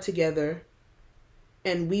hard together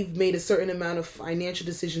and we've made a certain amount of financial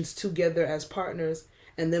decisions together as partners,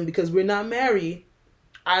 and then because we're not married,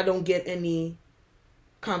 I don't get any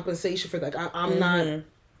compensation for that. I'm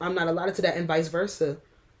not allotted to that, and vice versa.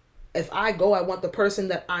 If I go, I want the person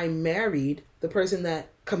that I married, the person that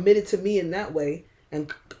committed to me in that way,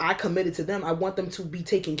 and I committed to them, I want them to be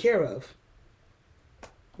taken care of.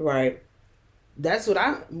 Right. That's what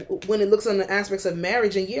when it looks on the aspects of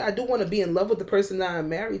marriage, and yeah, I do want to be in love with the person that I'm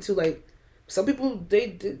married to. Like, some people,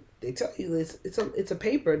 they tell you it's a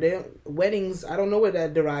paper. Weddings, I don't know where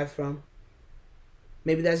that derived from.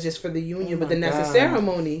 Maybe that's just for the union, but then that's a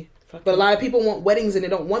ceremony. But a lot of people want weddings and they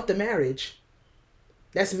don't want the marriage.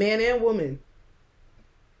 That's man and woman.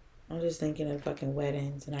 I'm just thinking of fucking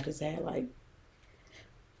weddings, and I just had like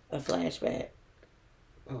a flashback.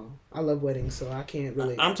 Oh, I love weddings, so I can't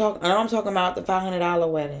relate. I'm talking about the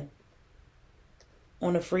 $500 wedding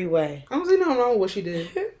on the freeway. I don't see nothing wrong with what she did.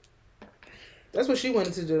 That's what she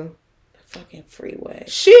wanted to do. The fucking freeway.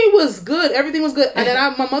 She was good. Everything was good, and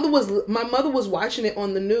then my mother was watching it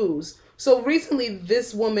on the news. So recently,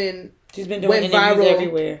 this woman, she's been doing interviews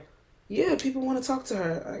everywhere. Yeah, people want to talk to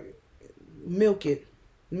her. Milk it,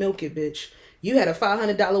 bitch. You had a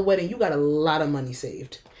 $500 wedding. You got a lot of money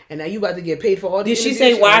saved, and now you about to get paid for all Did these. she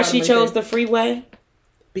say why she chose the freeway?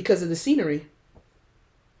 Because of the scenery.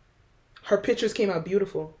 Her pictures came out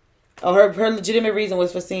beautiful. Oh, her legitimate reason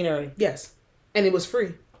was for scenery. Yes. And it was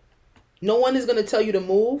free. No one is going to tell you to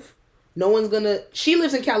move. No one's going to... She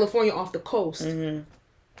lives in California off the coast. Mm-hmm.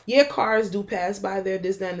 Yeah, cars do pass by there,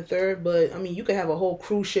 this, that, and the third. But, I mean, you could have a whole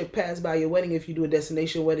cruise ship pass by your wedding if you do a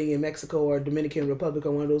destination wedding in Mexico or Dominican Republic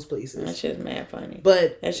or one of those places. That shit's mad funny.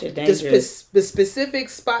 But that shit dangerous. The specific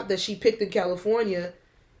spot that she picked in California...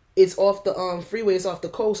 It's off the freeway. It's off the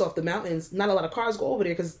coast, off the mountains. Not a lot of cars go over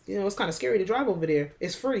there because, you know, it's kind of scary to drive over there.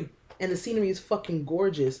 It's free. And the scenery is fucking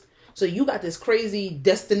gorgeous. So you got this crazy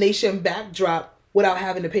destination backdrop without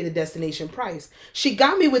having to pay the destination price. She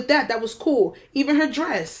got me with that. That was cool. Even her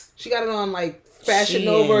dress. She got it on like Fashion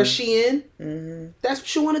Nova or Shein. Mm-hmm. That's what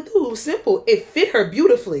she wanted to do. It was simple. It fit her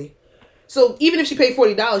beautifully. So even if she paid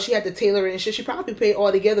 $40, she had to tailor it and shit. She probably paid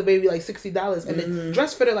all together maybe like $60. And the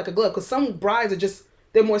dress fit her like a glove. Because some brides are just...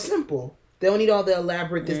 They're more simple. They don't need all the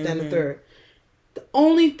elaborate this, that, and the third. The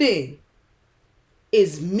only thing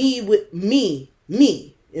is me.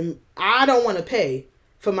 And I don't want to pay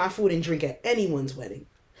for my food and drink at anyone's wedding.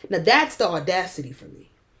 Now, that's the audacity for me.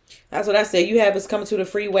 That's what I said. You have us coming to the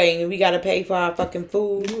freeway and we got to pay for our fucking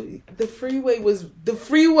food. The freeway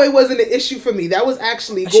wasn't an issue for me. That was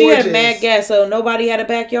actually gorgeous. She had mad gas, so nobody had a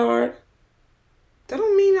backyard? That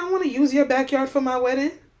don't mean I want to use your backyard for my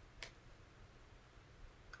wedding.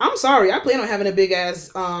 I'm sorry. I plan on having a big ass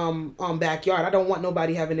backyard. I don't want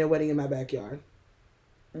nobody having their wedding in my backyard.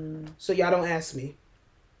 So y'all don't ask me.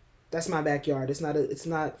 That's my backyard. It's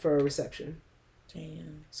not for a reception.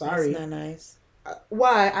 Damn. Sorry. That's not nice.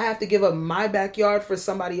 Why? I have to give up my backyard for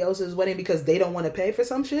somebody else's wedding because they don't want to pay for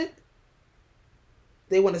some shit?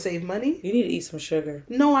 They want to save money? You need to eat some sugar.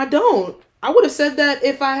 No, I don't. I would have said that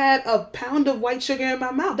if I had a pound of white sugar in my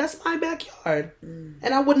mouth. That's my backyard.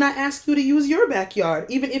 And I would not ask you to use your backyard,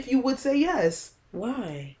 even if you would say yes.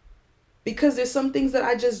 Why? Because there's some things that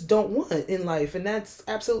I just don't want in life, and that's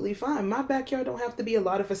absolutely fine. My backyard don't have to be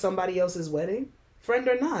allotted for somebody else's wedding, friend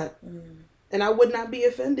or not. And I would not be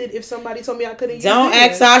offended if somebody told me I couldn't use it. Don't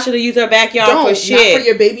ask Sasha to use her backyard for shit. Not for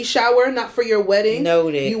your baby shower, not for your wedding.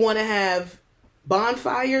 Noted. You want to have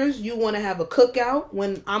bonfires, you want to have a cookout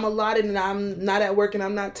when I'm allotted and I'm not at work and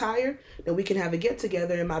I'm not tired, then we can have a get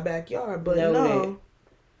together in my backyard. But no,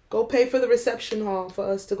 go pay for the reception hall for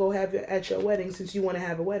us to go have it at your wedding since you want to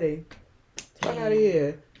have a wedding. Fuck out of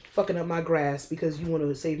here. Fucking up my grass because you want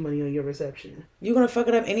to save money on your reception. You're going to fuck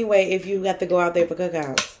it up anyway if you have to go out there for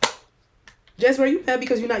cookouts. Jasper, are you mad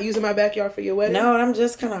because you're not using my backyard for your wedding? No, I'm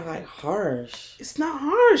just kind of like harsh. It's not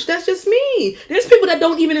harsh. That's just me. There's people that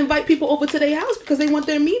don't even invite people over to their house because they want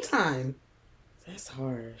their me time. That's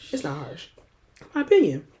harsh. It's not harsh. My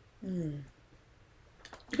opinion. You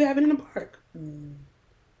can have it in the park.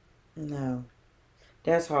 No.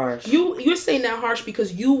 That's harsh. You're saying that harsh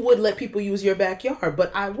because you would let people use your backyard,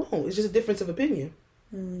 but I won't. It's just a difference of opinion.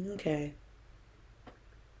 Okay.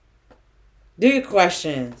 Do your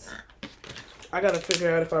questions. I gotta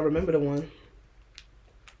figure out if I remember the one.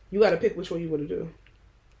 You gotta pick which one you want to do.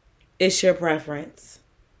 It's your preference.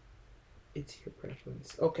 It's your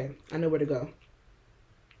preference. Okay, I know where to go.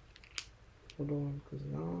 Hold on, because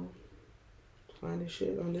y'all finding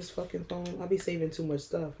shit on this fucking phone. I be saving too much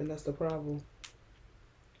stuff, and that's the problem.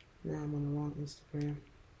 Now I'm on the wrong Instagram.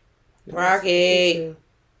 Rocky.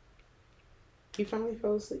 He finally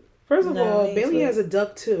fell asleep. First of all, Bailey has a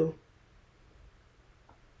duck too.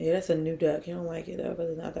 Yeah, that's a new duck. You don't like it though because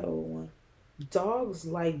it's not the old one. Dogs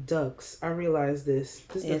like ducks. I realize this.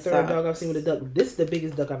 This is the third dog I've seen with a duck. This is the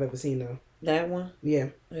biggest duck I've ever seen though. That one? Yeah.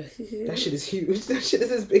 That shit is huge. That shit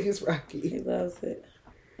is as big as Rocky. He loves it.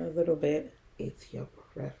 A little bit. It's your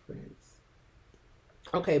preference.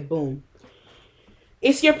 Okay, boom.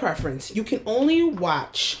 It's your preference. You can only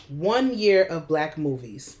watch 1 year of black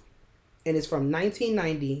movies. And it's from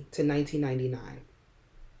 1990 to 1999.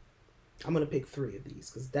 I'm going to pick 3 of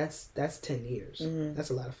these because that's 10 years.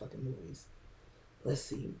 That's a lot of fucking movies. Let's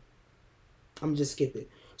see. I'm going to just skip it.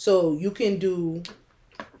 So you can do,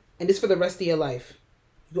 and this for the rest of your life.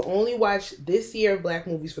 You can only watch this year of black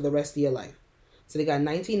movies for the rest of your life. So they got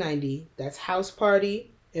 1990. That's House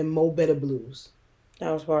Party and Mo Better Blues.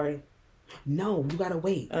 House Party. No, you got to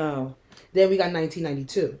wait. Oh. Then we got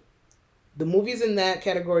 1992. The movies in that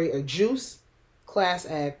category are Juice, Class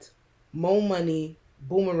Act, Mo Money,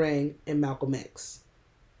 Boomerang, and Malcolm X.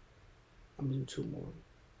 I'm going to do 2 more.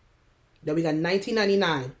 Then we got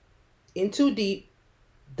 1999. In Too Deep,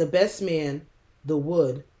 The Best Man, The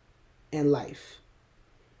Wood, and Life.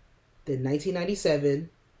 Then 1997,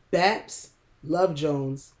 Baps, Love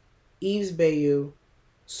Jones, Eve's Bayou,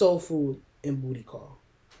 Soul Food, and Booty Call.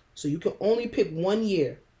 So you can only pick 1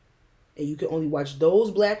 year. And you can only watch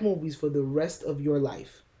those black movies for the rest of your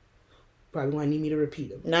life. Probably gonna need me to repeat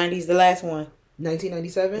them. 90's the last one.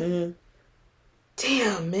 1997? Mm-hmm.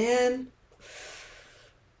 Damn, man.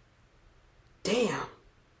 Damn.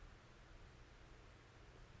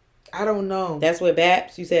 I don't know. That's with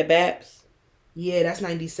Baps? You said Baps? Yeah, that's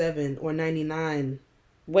 97 or 99.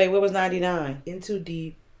 Wait, what was 99? Into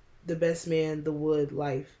Deep, The Best Man, The Wood,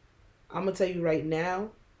 Life. I'm gonna tell you right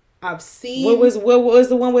now, I've seen... What was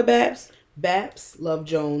the one with Baps? Baps, Love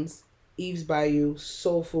Jones, Eve's Bayou,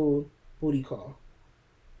 Soul Food, Booty Call.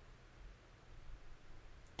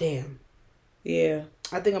 Damn. Yeah.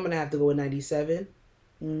 I think I'm gonna have to go with 97.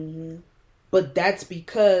 Mm-hmm. But that's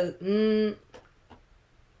because...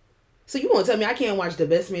 So you want to tell me I can't watch The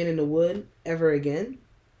Best Man in the Wood ever again?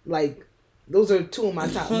 Like, those are two of my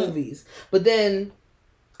top movies. But then,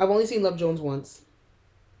 I've only seen Love Jones once.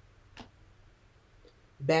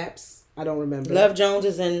 Baps, I don't remember. Love Jones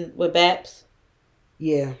is in with Baps?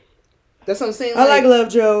 Yeah. That's what I'm saying. I like Love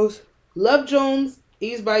Jones. Love Jones,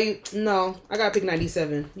 Eve's Bayou. No, I gotta pick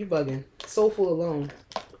 97. You bugging. Soul Food alone.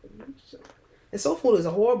 And Soul Food is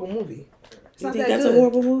a horrible movie. It's you think that's a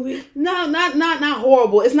horrible movie? No, not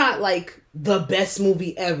horrible. It's not like the best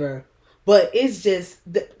movie ever. But it's just...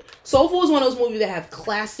 Soul Food is one of those movies that have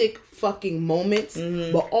classic fucking moments.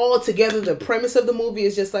 Mm-hmm. But all together, the premise of the movie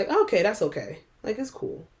is just like, okay, that's okay. Like, it's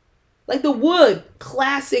cool. Like The Wood,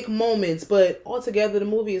 classic moments, but altogether the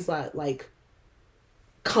movie is like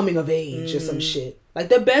coming of age or some shit. Like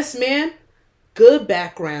The Best Man, good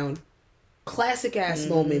background, classic ass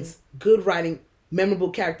moments, good writing, memorable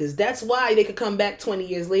characters. That's why they could come back 20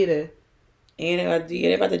 years later. And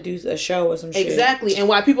they're about to do a show or some shit. Exactly, and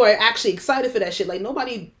why people are actually excited for that shit. Like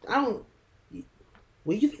nobody, well,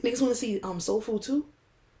 you think niggas want to see Soul Food too?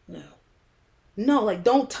 No, like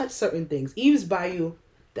don't touch certain things. Eve's Bayou,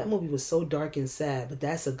 that movie was so dark and sad, but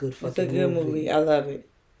that's a good fucking movie. It's a good movie. I love it.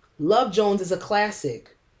 Love Jones is a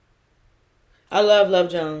classic. I love Love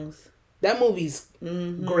Jones. That movie's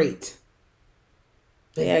great.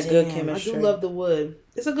 They had good chemistry. I do love The Wood.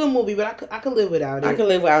 It's a good movie, but I could live without it. I could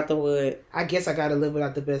live without The Wood. I guess I gotta live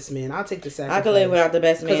without The Best Man. I'll take the sacrifice. I could live without The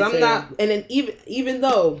Best Man because I'm not. And then even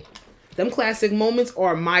though them classic moments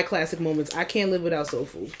are my classic moments, I can't live without Soul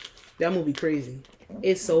Food. That movie crazy.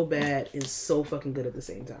 It's so bad and so fucking good at the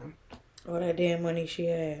same time. All that damn money she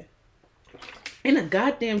had. And a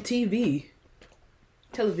goddamn TV.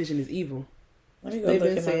 Television is evil. Let me go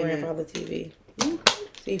look at my grandfather's TV.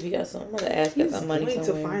 See if he got some. I'm gonna ask for some money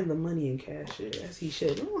somewhere. To find the money and cash it as he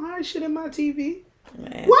should. Don't hide shit in my TV. Why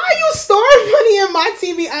Man. are you storing money in my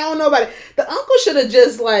TV? I don't know about it. The uncle should have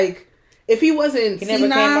just if he wasn't he never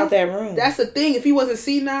came out that room. That's the thing. If he wasn't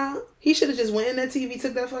senile, he should have just went in that TV,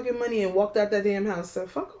 took that fucking money, and walked out that damn house. Said,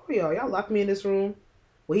 "Fuck all y'all. Y'all locked me in this room."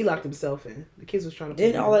 Well, he locked himself in. The kids was trying to.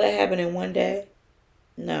 Didn't all of that happen in one day?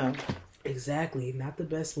 No. Exactly. Not the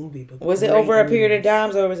best movie, but was it over a period of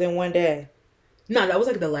times or was it in one day? No, that was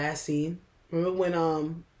like the last scene. Remember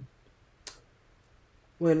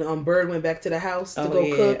when Bird went back to the house to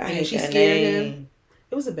go cook and she scared him?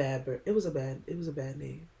 It was a bad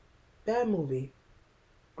name. Bad movie.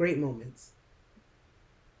 Great moments.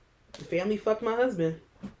 The family fucked my husband.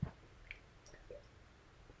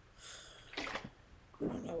 I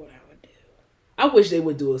don't know what I would do. I wish they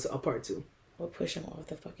would do a part 2. We'll push him off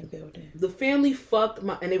the fucking building. The family fucked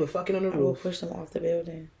and they were fucking on the roof. We'll push them off the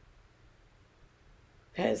building.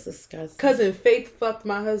 That is disgusting. Cousin Faith fucked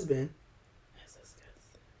my husband. That's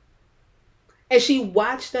disgusting. And she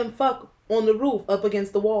watched them fuck on the roof up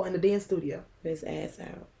against the wall in the dance studio. His ass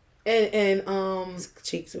out. And his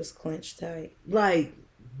cheeks was clenched tight.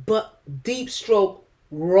 But deep stroke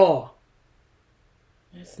raw.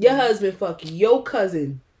 Your husband fuck your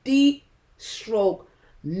cousin deep stroke,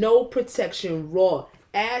 no protection, raw.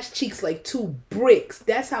 Ass cheeks like 2 bricks.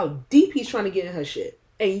 That's how deep he's trying to get in her shit.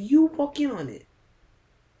 And you walk in on it.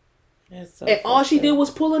 That's so and all she did was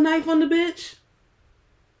pull a knife on the bitch.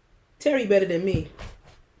 Terry better than me.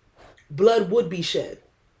 Blood would be shed.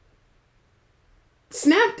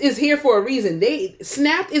 Snapped is here for a reason.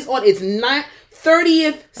 Snapped is on its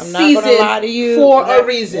 30th season not gonna lie to you. For a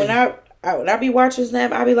reason. When I be watching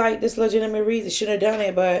Snap, I be like, this legitimate reason. Shouldn't have done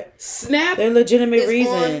it, but Snap they're legitimate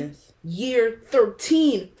reasons. Year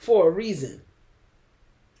 13 for a reason.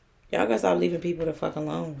 Y'all gotta stop leaving people the fuck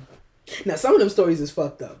alone. Now some of them stories is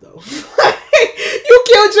fucked up though.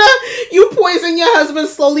 You poisoned your husband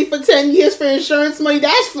slowly for 10 years for insurance money.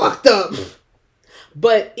 That's fucked up.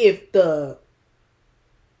 But if the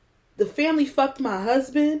family fucked my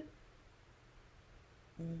husband,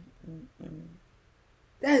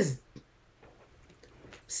 that's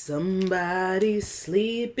Somebody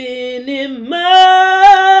sleeping in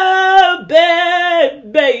my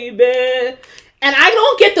bed, baby. And I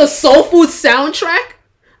don't get the Soul Food soundtrack.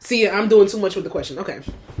 See, I'm doing too much with the question. Okay.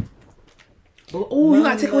 Oh, you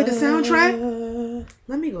gotta take away the soundtrack?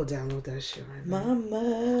 Let me go download that shit right now.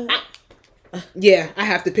 Mama. Yeah, I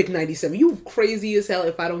have to pick 97. You crazy as hell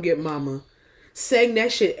if I don't get Mama. Sang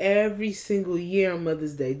that shit every single year on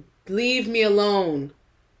Mother's Day. Leave me alone.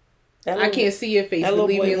 I can't see your face, that but little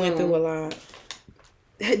leave me boy alone. went through a lot.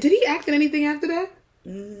 Did he act in anything after that?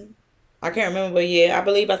 I can't remember, but yeah, I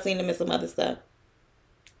believe I seen him in some other stuff.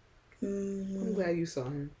 I'm glad you saw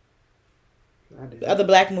him. I did. Other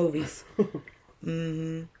black movies.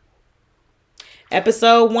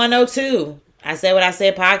 Episode 102. I Said What I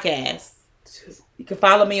Said podcast. You can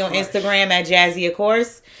follow me on Instagram at Jazzy of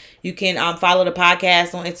course. You can follow the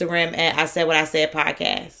podcast on Instagram at I Said What I Said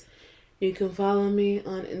podcast. You can follow me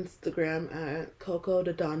on Instagram at Coco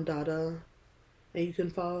the Don Dada. And you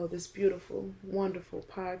can follow this beautiful, wonderful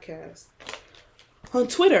podcast on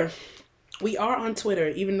Twitter. We are on Twitter,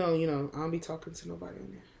 even though, I don't be talking to nobody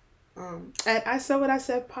on there. At I Said What I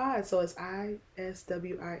Said pod. So it's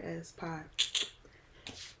ISWIS pod.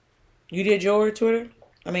 You did your Twitter?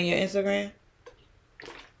 I mean, your Instagram?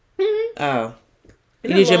 Oh.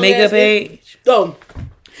 You did your makeup page? Oh.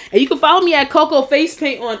 And you can follow me at Coco Face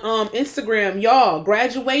Paint on Instagram. Y'all,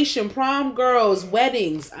 graduation, prom girls,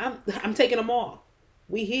 weddings. I'm taking them all.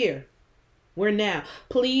 We here. We're now.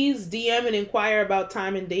 Please DM and inquire about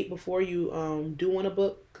time and date before you do want to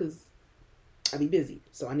book, because I be busy,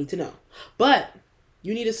 so I need to know. But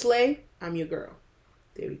you need a slay, I'm your girl.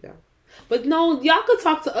 There we go. But no, y'all could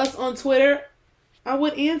talk to us on Twitter. I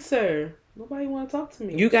would answer. Nobody want to talk to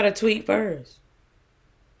me. You got to tweet first.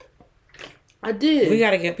 I did. We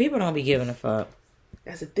got to get... People don't be giving a fuck.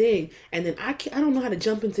 That's the thing. And then I don't know how to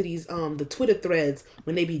jump into these the Twitter threads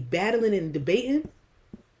when they be battling and debating.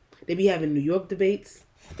 They be having New York debates.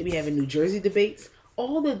 They be having New Jersey debates.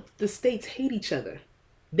 All the states hate each other.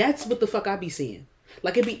 That's what the fuck I be seeing.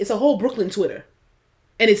 Like it's a whole Brooklyn Twitter.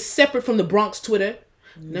 And it's separate from the Bronx Twitter.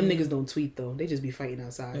 Them niggas don't tweet though. They just be fighting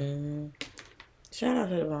outside. Shout out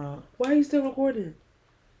to the Bronx. Why are you still recording?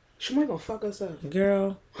 She might gonna fuck us up.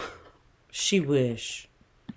 Girl, she wish.